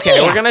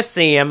 okay, we're gonna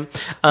see him,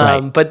 Right.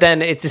 but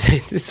then it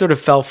sort of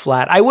fell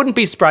flat. I wouldn't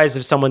be surprised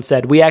if someone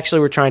said we actually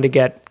were trying to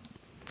get,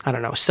 I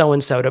don't know, so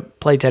and so to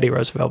play Teddy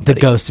Roosevelt. The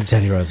ghost of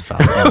Teddy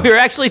Roosevelt. We were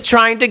actually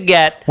trying to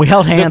get. We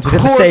held hands. We did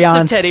the corpse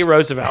seance. of Teddy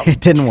Roosevelt. It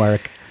didn't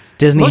work.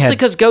 Disney Mostly had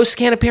because ghosts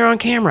can't appear on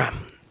camera.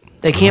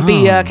 They can't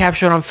be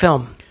captured on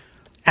film.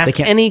 Ask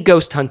can't- any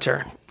ghost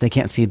hunter. they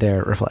can't see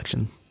their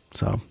reflection.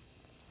 So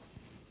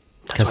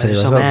That's why Teddy they're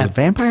so Roosevelt's a mad.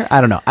 vampire.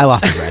 I don't know. I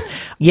lost the thread.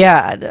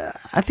 Yeah,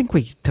 I think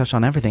we touched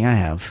on everything I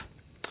have.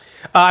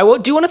 I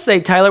do want to say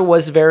Tyler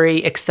was very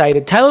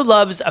excited. Tyler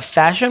loves a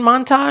fashion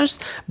montage,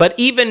 but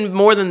even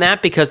more than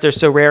that, because they're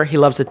so rare, he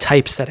loves a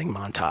typesetting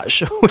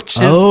montage, which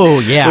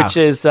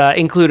is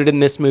included in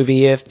this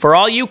movie. If for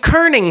all you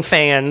Kerning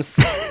fans,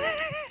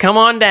 come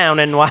on down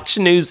and watch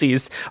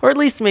Newsies, or at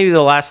least maybe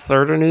the last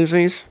third of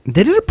Newsies.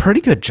 They did a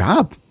pretty good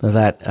job of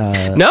that.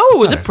 No, it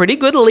was a pretty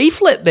good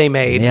leaflet they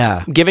made.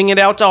 Yeah. Giving it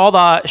out to all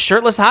the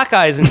shirtless hot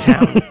guys in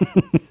town.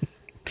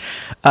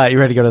 You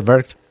ready to go to the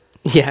verdict?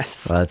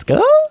 Yes. Let's go.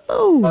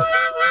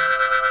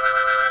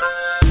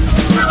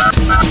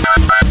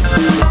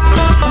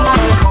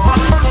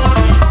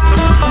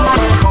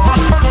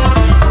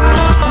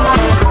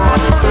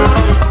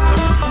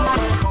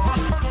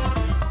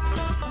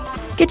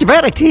 Get your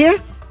verdict here.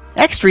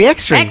 Extra,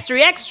 extra. Extra,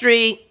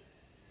 extra.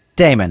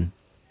 Damon,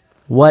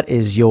 what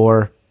is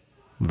your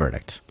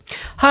verdict?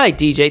 Hi,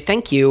 DJ.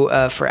 Thank you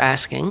for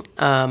asking.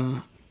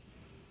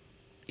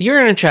 Your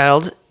inner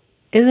child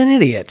is an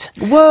idiot.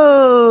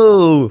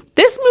 Whoa.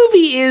 This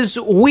movie is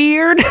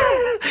weird.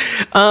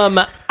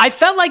 I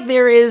felt like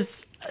there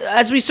is,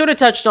 as we sort of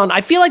touched on,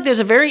 I feel like there's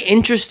a very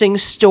interesting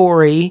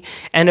story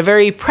and a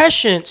very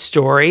prescient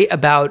story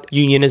about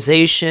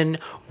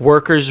unionization,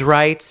 workers'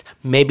 rights,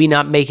 maybe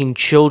not making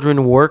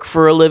children work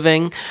for a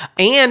living,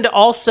 and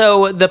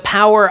also the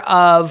power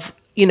of,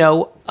 you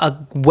know, a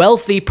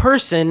wealthy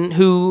person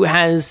who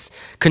has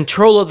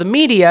control of the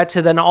media to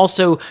then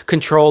also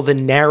control the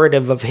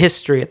narrative of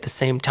history at the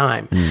same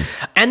time.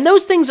 And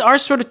those things are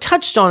sort of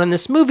touched on in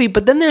this movie,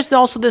 but then there's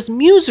also this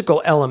musical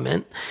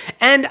element.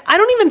 And I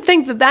don't even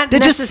think that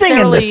They're just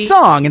singing the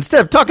song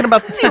instead of talking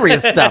about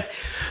serious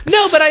stuff.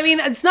 No, but I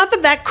mean, it's not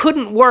that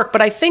couldn't work,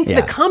 but I think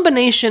the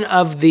combination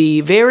of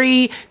the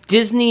very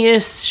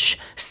Disney-ish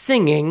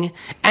singing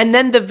and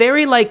then the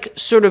very like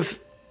sort of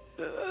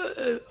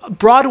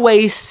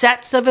Broadway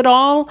sets of it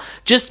all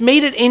just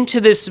made it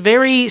into this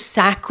very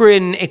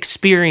saccharine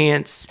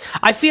experience.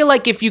 I feel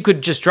like if you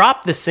could just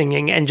drop the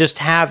singing and just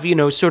have, you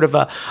know, sort of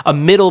a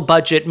middle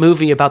budget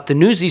movie about the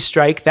Newsies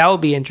strike, that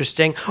would be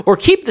interesting. Or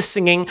keep the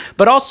singing,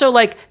 but also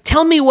like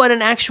tell me what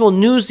an actual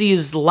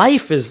Newsies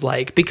life is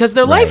like, because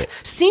their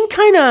life seemed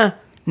kind of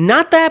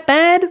not that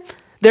bad.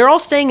 They're all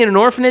staying in an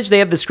orphanage. They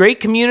have this great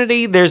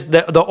community. There's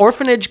the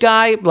orphanage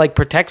guy, like,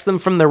 protects them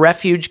from the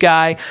refuge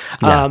guy.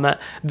 Yeah.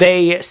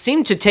 They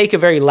seem to take a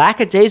very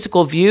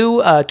lackadaisical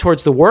view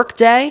towards the work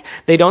day.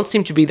 They don't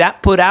seem to be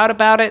that put out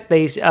about it.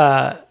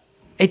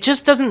 It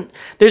just doesn't,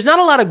 there's not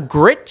a lot of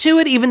grit to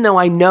it, even though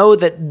I know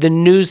that the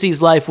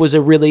Newsies life was a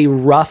really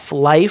rough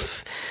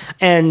life.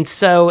 And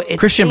so it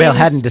Christian Bale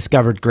hadn't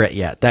discovered grit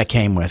yet. That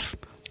came with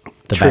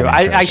the True. Batman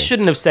I trilogy.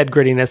 shouldn't have said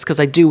grittiness because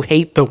I do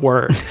hate the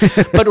word.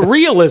 But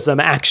realism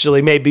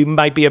actually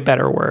might be a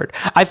better word.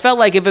 I felt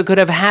like if it could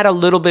have had a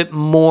little bit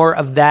more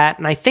of that.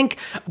 And I think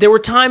there were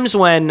times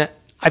when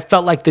I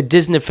felt like the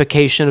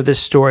Disneyfication of this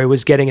story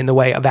was getting in the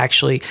way of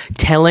actually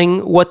telling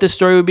what the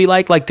story would be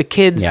like. Like the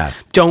kids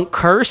don't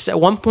curse. At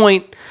one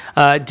point,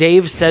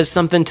 Dave says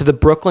something to the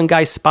Brooklyn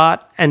guy,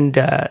 Spot,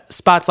 and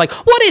Spot's like,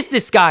 "What is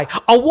this guy?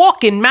 A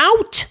walking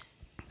mouth?"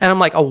 And I'm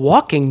like, a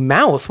walking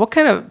mouth? What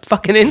kind of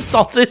fucking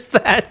insult is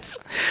that?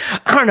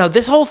 I don't know.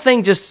 This whole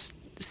thing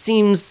just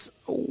seems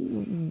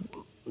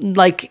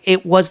like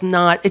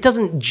it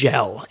doesn't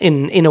gel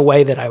in a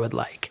way that I would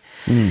like.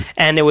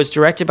 And it was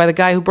directed by the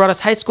guy who brought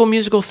us High School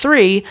Musical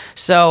 3,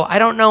 so I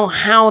don't know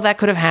how that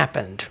could have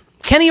happened.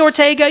 Kenny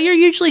Ortega, you're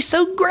usually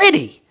so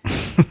gritty.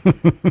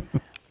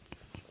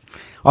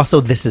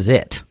 Also, This Is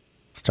It,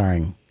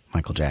 starring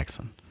Michael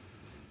Jackson.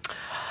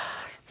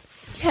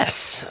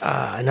 Yes,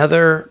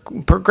 another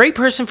great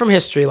person from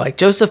history, like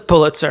Joseph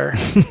Pulitzer.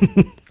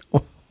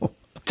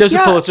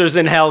 Joseph Pulitzer's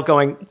in hell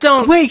going,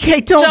 don't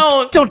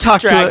talk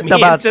drag me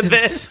about into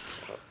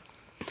this.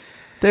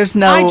 There's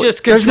no I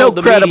just there's no controlled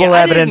the credible media.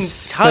 I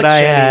evidence didn't touch that I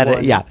had.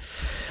 anyone. Yeah.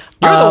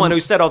 You're the one who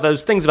said all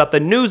those things about the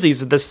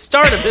Newsies at the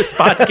start of this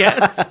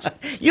podcast.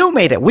 You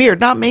made it weird,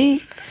 not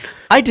me.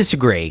 I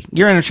disagree.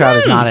 Your Inner Child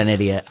is not an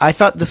idiot. I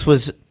thought this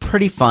was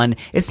pretty fun.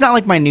 It's not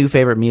like my new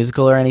favorite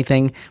musical or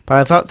anything, but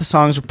I thought the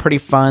songs were pretty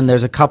fun.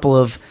 There's a couple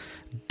of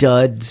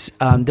duds.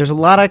 There's a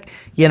lot of,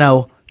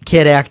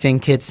 kid acting,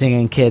 kids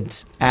singing,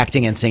 kids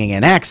acting and singing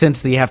in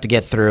accents that you have to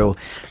get through.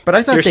 But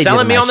I thought You're they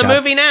selling did a me nice on the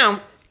job. movie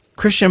now.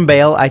 Christian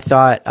Bale, I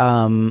thought,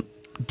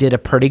 did a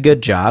pretty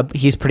good job.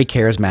 He's pretty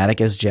charismatic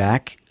as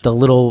Jack. The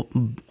little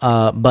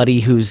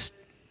buddy who's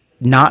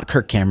not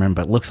Kirk Cameron,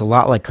 but looks a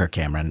lot like Kirk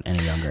Cameron and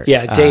a younger.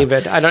 Yeah,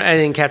 David. I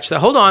didn't catch that.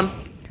 Hold on.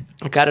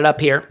 I got it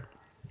up here.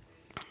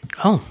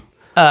 Oh.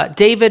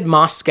 David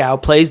Moscow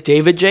plays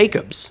David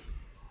Jacobs.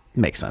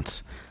 Makes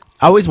sense.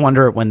 I always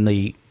wonder when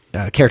the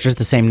character's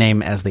the same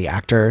name as the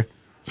actor.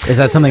 Is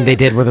that something they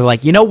did where they're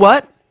like, you know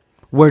what?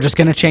 We're just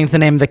going to change the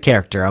name of the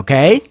character,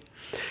 okay?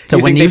 So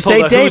when you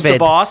say David... Who's the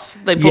boss?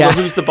 They pull the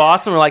Who's the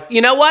Boss, and we're like,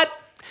 you know what?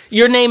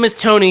 Your name is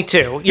Tony,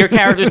 too. Your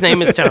character's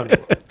name is Tony.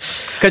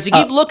 Because you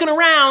keep looking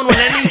around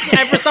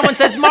whenever someone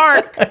says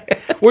Mark.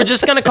 We're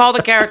just going to call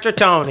the character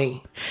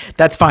Tony.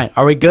 That's fine.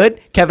 Are we good?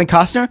 Kevin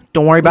Costner?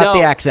 Don't worry about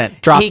the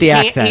accent. Drop the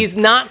accent. He's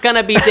not going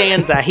to be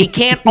Danza.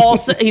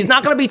 He's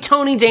not going to be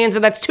Tony Danza.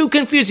 That's too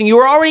confusing. You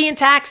were already in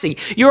Taxi.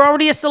 You're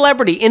already a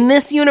celebrity. In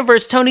this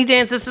universe, Tony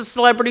Danza is a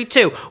celebrity,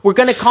 too. We're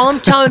going to call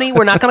him Tony.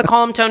 We're not going to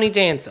call him Tony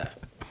Danza.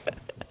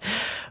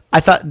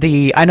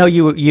 I know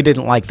you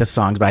didn't like the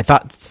songs, but I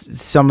thought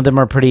some of them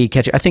are pretty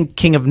catchy. I think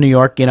King of New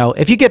York,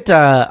 if you get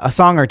a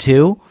song or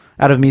two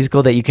out of a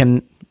musical that you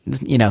can,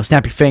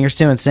 snap your fingers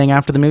to and sing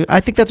after the movie,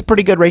 I think that's a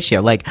pretty good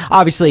ratio. Like,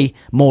 obviously,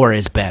 more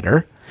is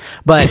better,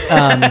 but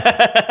I'm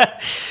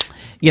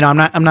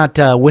not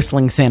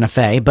whistling Santa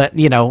Fe, but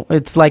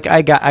it's like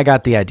I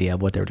got the idea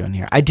of what they were doing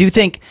here. I do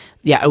think,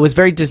 it was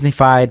very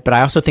Disney-fied, but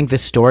I also think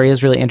this story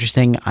is really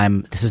interesting. I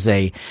would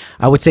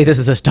say this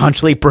is a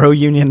staunchly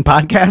pro-union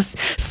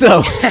podcast,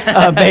 so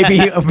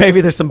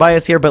maybe there's some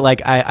bias here, but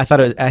like I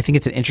think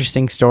it's an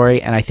interesting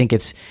story, and I think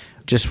it's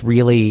just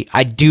really.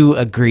 I do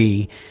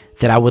agree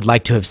that I would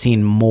like to have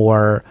seen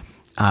more.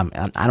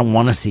 I don't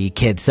want to see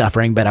kids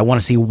suffering, but I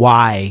want to see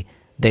why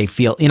they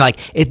feel,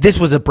 this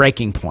was a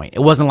breaking point.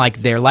 It wasn't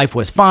like their life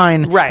was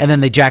fine, right, and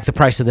then they jack the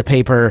price of the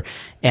paper,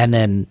 and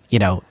then,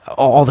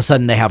 all of a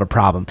sudden they have a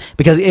problem.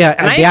 Because, I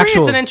agree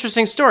it's an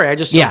interesting story. I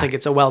just don't think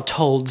it's a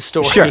well-told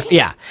story. Sure,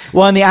 yeah.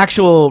 Well, and the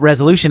actual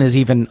resolution is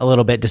even a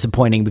little bit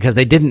disappointing because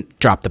they didn't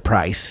drop the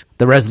price.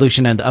 The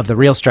resolution of the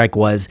real strike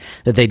was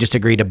that they just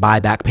agreed to buy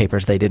back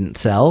papers they didn't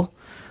sell,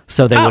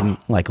 so they wouldn't,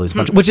 lose a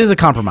bunch, which is a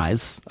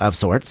compromise of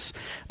sorts.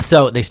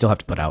 So they still have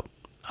to put out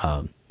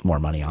more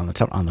money on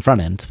the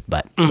front end,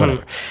 but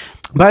whatever.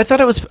 But I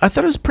thought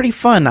it was pretty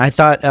fun. I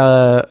thought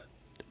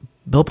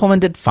Bill Pullman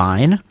did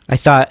fine. I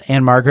thought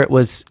Anne Margaret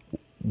was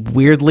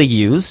weirdly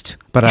used,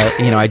 but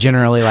I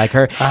generally like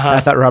her. And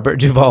I thought Robert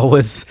Duvall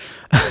was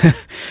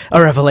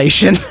a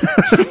revelation,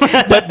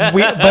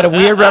 but a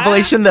weird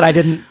revelation that I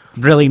didn't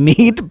really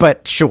need.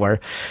 But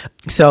sure.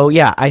 So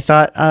yeah, I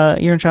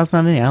thought You're in Child's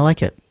Not Any. I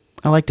like it.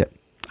 I liked it.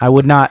 I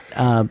would not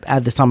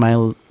add this on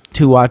my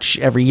to watch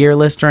every year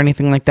list or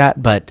anything like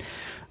that, but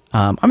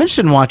I'm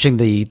interested in watching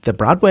the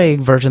Broadway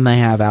version they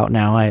have out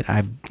now.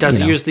 Does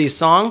it use these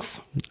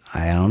songs?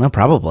 I don't know.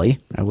 Probably.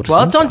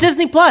 Well, it's on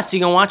Disney Plus. You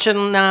can watch it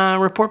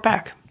and report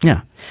back.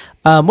 Yeah.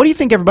 What do you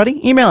think,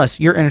 everybody? Email us,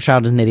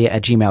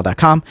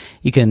 yourinnerchildisanidiot@gmail.com.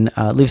 You can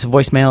leave us a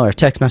voicemail or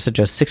text message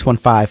us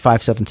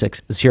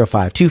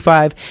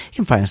 615-576-0525. You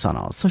can find us on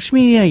all social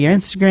media, your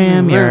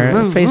Instagram, your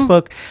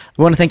Facebook.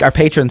 We want to thank our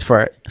patrons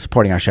for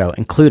supporting our show,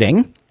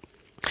 including...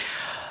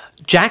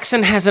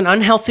 Jackson has an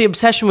unhealthy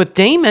obsession with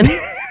Damon.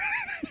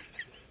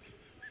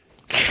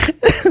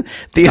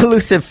 The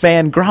elusive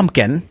fan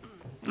Gromkin.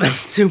 The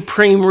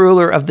supreme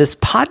ruler of this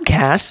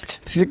podcast.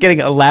 These are getting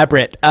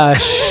elaborate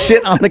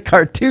shit on the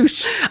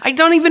cartouche. I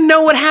don't even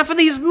know what half of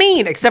these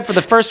mean, except for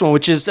the first one,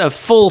 which is a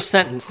full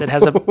sentence. It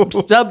has a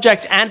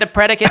subject and a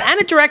predicate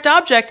and a direct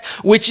object,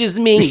 which is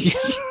me.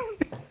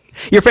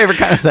 Your favorite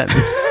kind of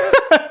sentence.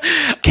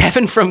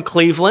 Kevin from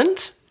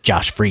Cleveland.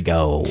 Josh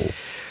Frigo.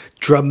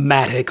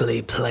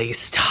 Dramatically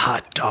placed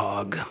hot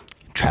dog.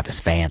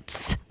 Travis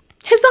Vance.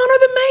 His Honor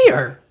the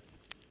Mayor.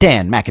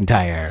 Dan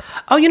McIntyre.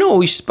 Oh, you know what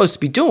we're supposed to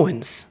be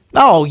doing?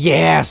 Oh,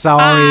 yeah,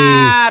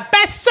 sorry.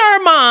 Beth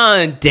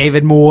Sermon.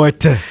 David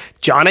Mort.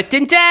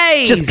 Jonathan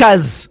Day. Just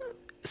cuz.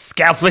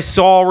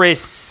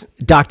 Scalphosaurus.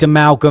 Dr.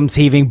 Malcolm's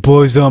heaving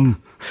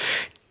bosom.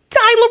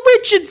 Tyler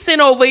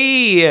Richardson over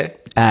here.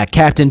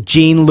 Captain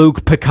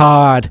Jean-Luc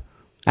Picard.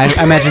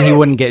 I imagine he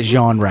wouldn't get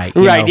Jean right.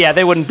 Right, yeah,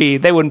 they wouldn't be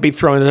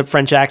throwing the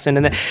French accent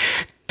in there.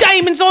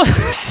 Damon's all...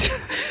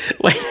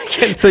 Wait,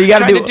 so you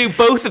got to do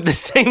both at the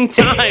same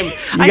time.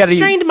 I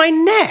strained my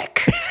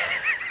neck.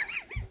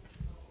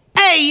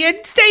 Hey,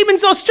 it's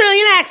Damon's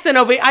Australian accent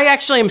over here. I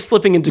actually am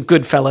slipping into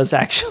Goodfellas,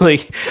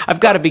 actually.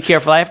 I've got to be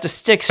careful. I have to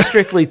stick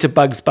strictly to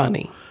Bugs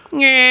Bunny.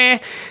 Yeah,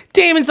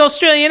 Damon's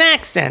Australian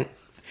accent.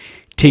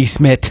 T.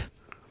 Smith.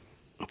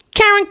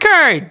 Karen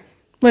Kurd.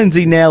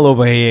 Lindsay Nell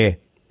over here.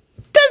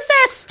 The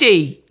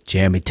Zesty.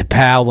 Jeremy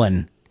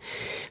Tapowlin.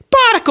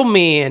 Particle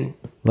Man.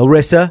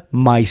 Larissa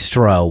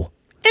Maestro.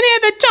 And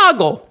Heather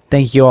Toggle.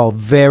 Thank you all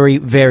very,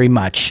 very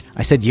much.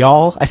 I said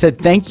y'all? I said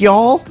thank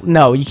y'all?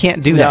 No, you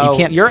can't do that. You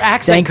can't. Your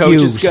accent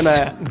coach is going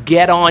to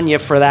get on you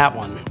for that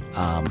one.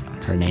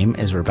 Her name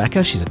is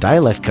Rebecca. She's a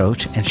dialect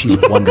coach, and she's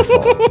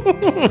wonderful.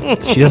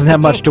 She doesn't have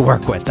much to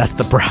work with. That's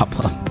the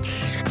problem.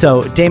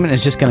 So Damon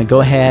is just going to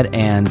go ahead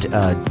and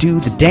do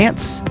the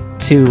dance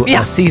to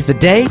seize the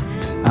day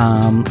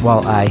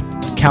while I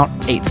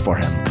count eights for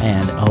him.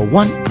 And a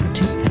 1, and a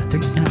 2, and a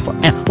 3, and a 4.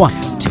 And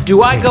 1, 2,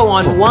 Do I go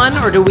on 1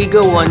 or do we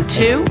go on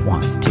 2?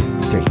 1,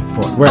 2, 3,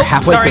 4. We're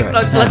halfway sorry, through it.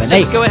 let's Seven,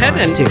 just go ahead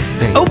 1, and. 2,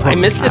 3, oh, 4, I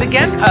missed it 5,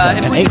 again. 6,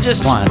 7, If we 8. could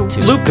just 1,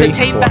 2, loop 3, the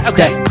tape 4. back.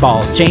 Okay. Step,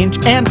 ball,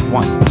 change, and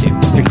 1, 2,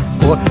 3,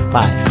 4,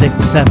 5,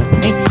 6,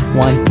 7, 8.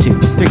 1, 2,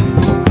 3,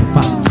 4,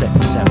 5,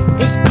 6,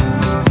 7, 8.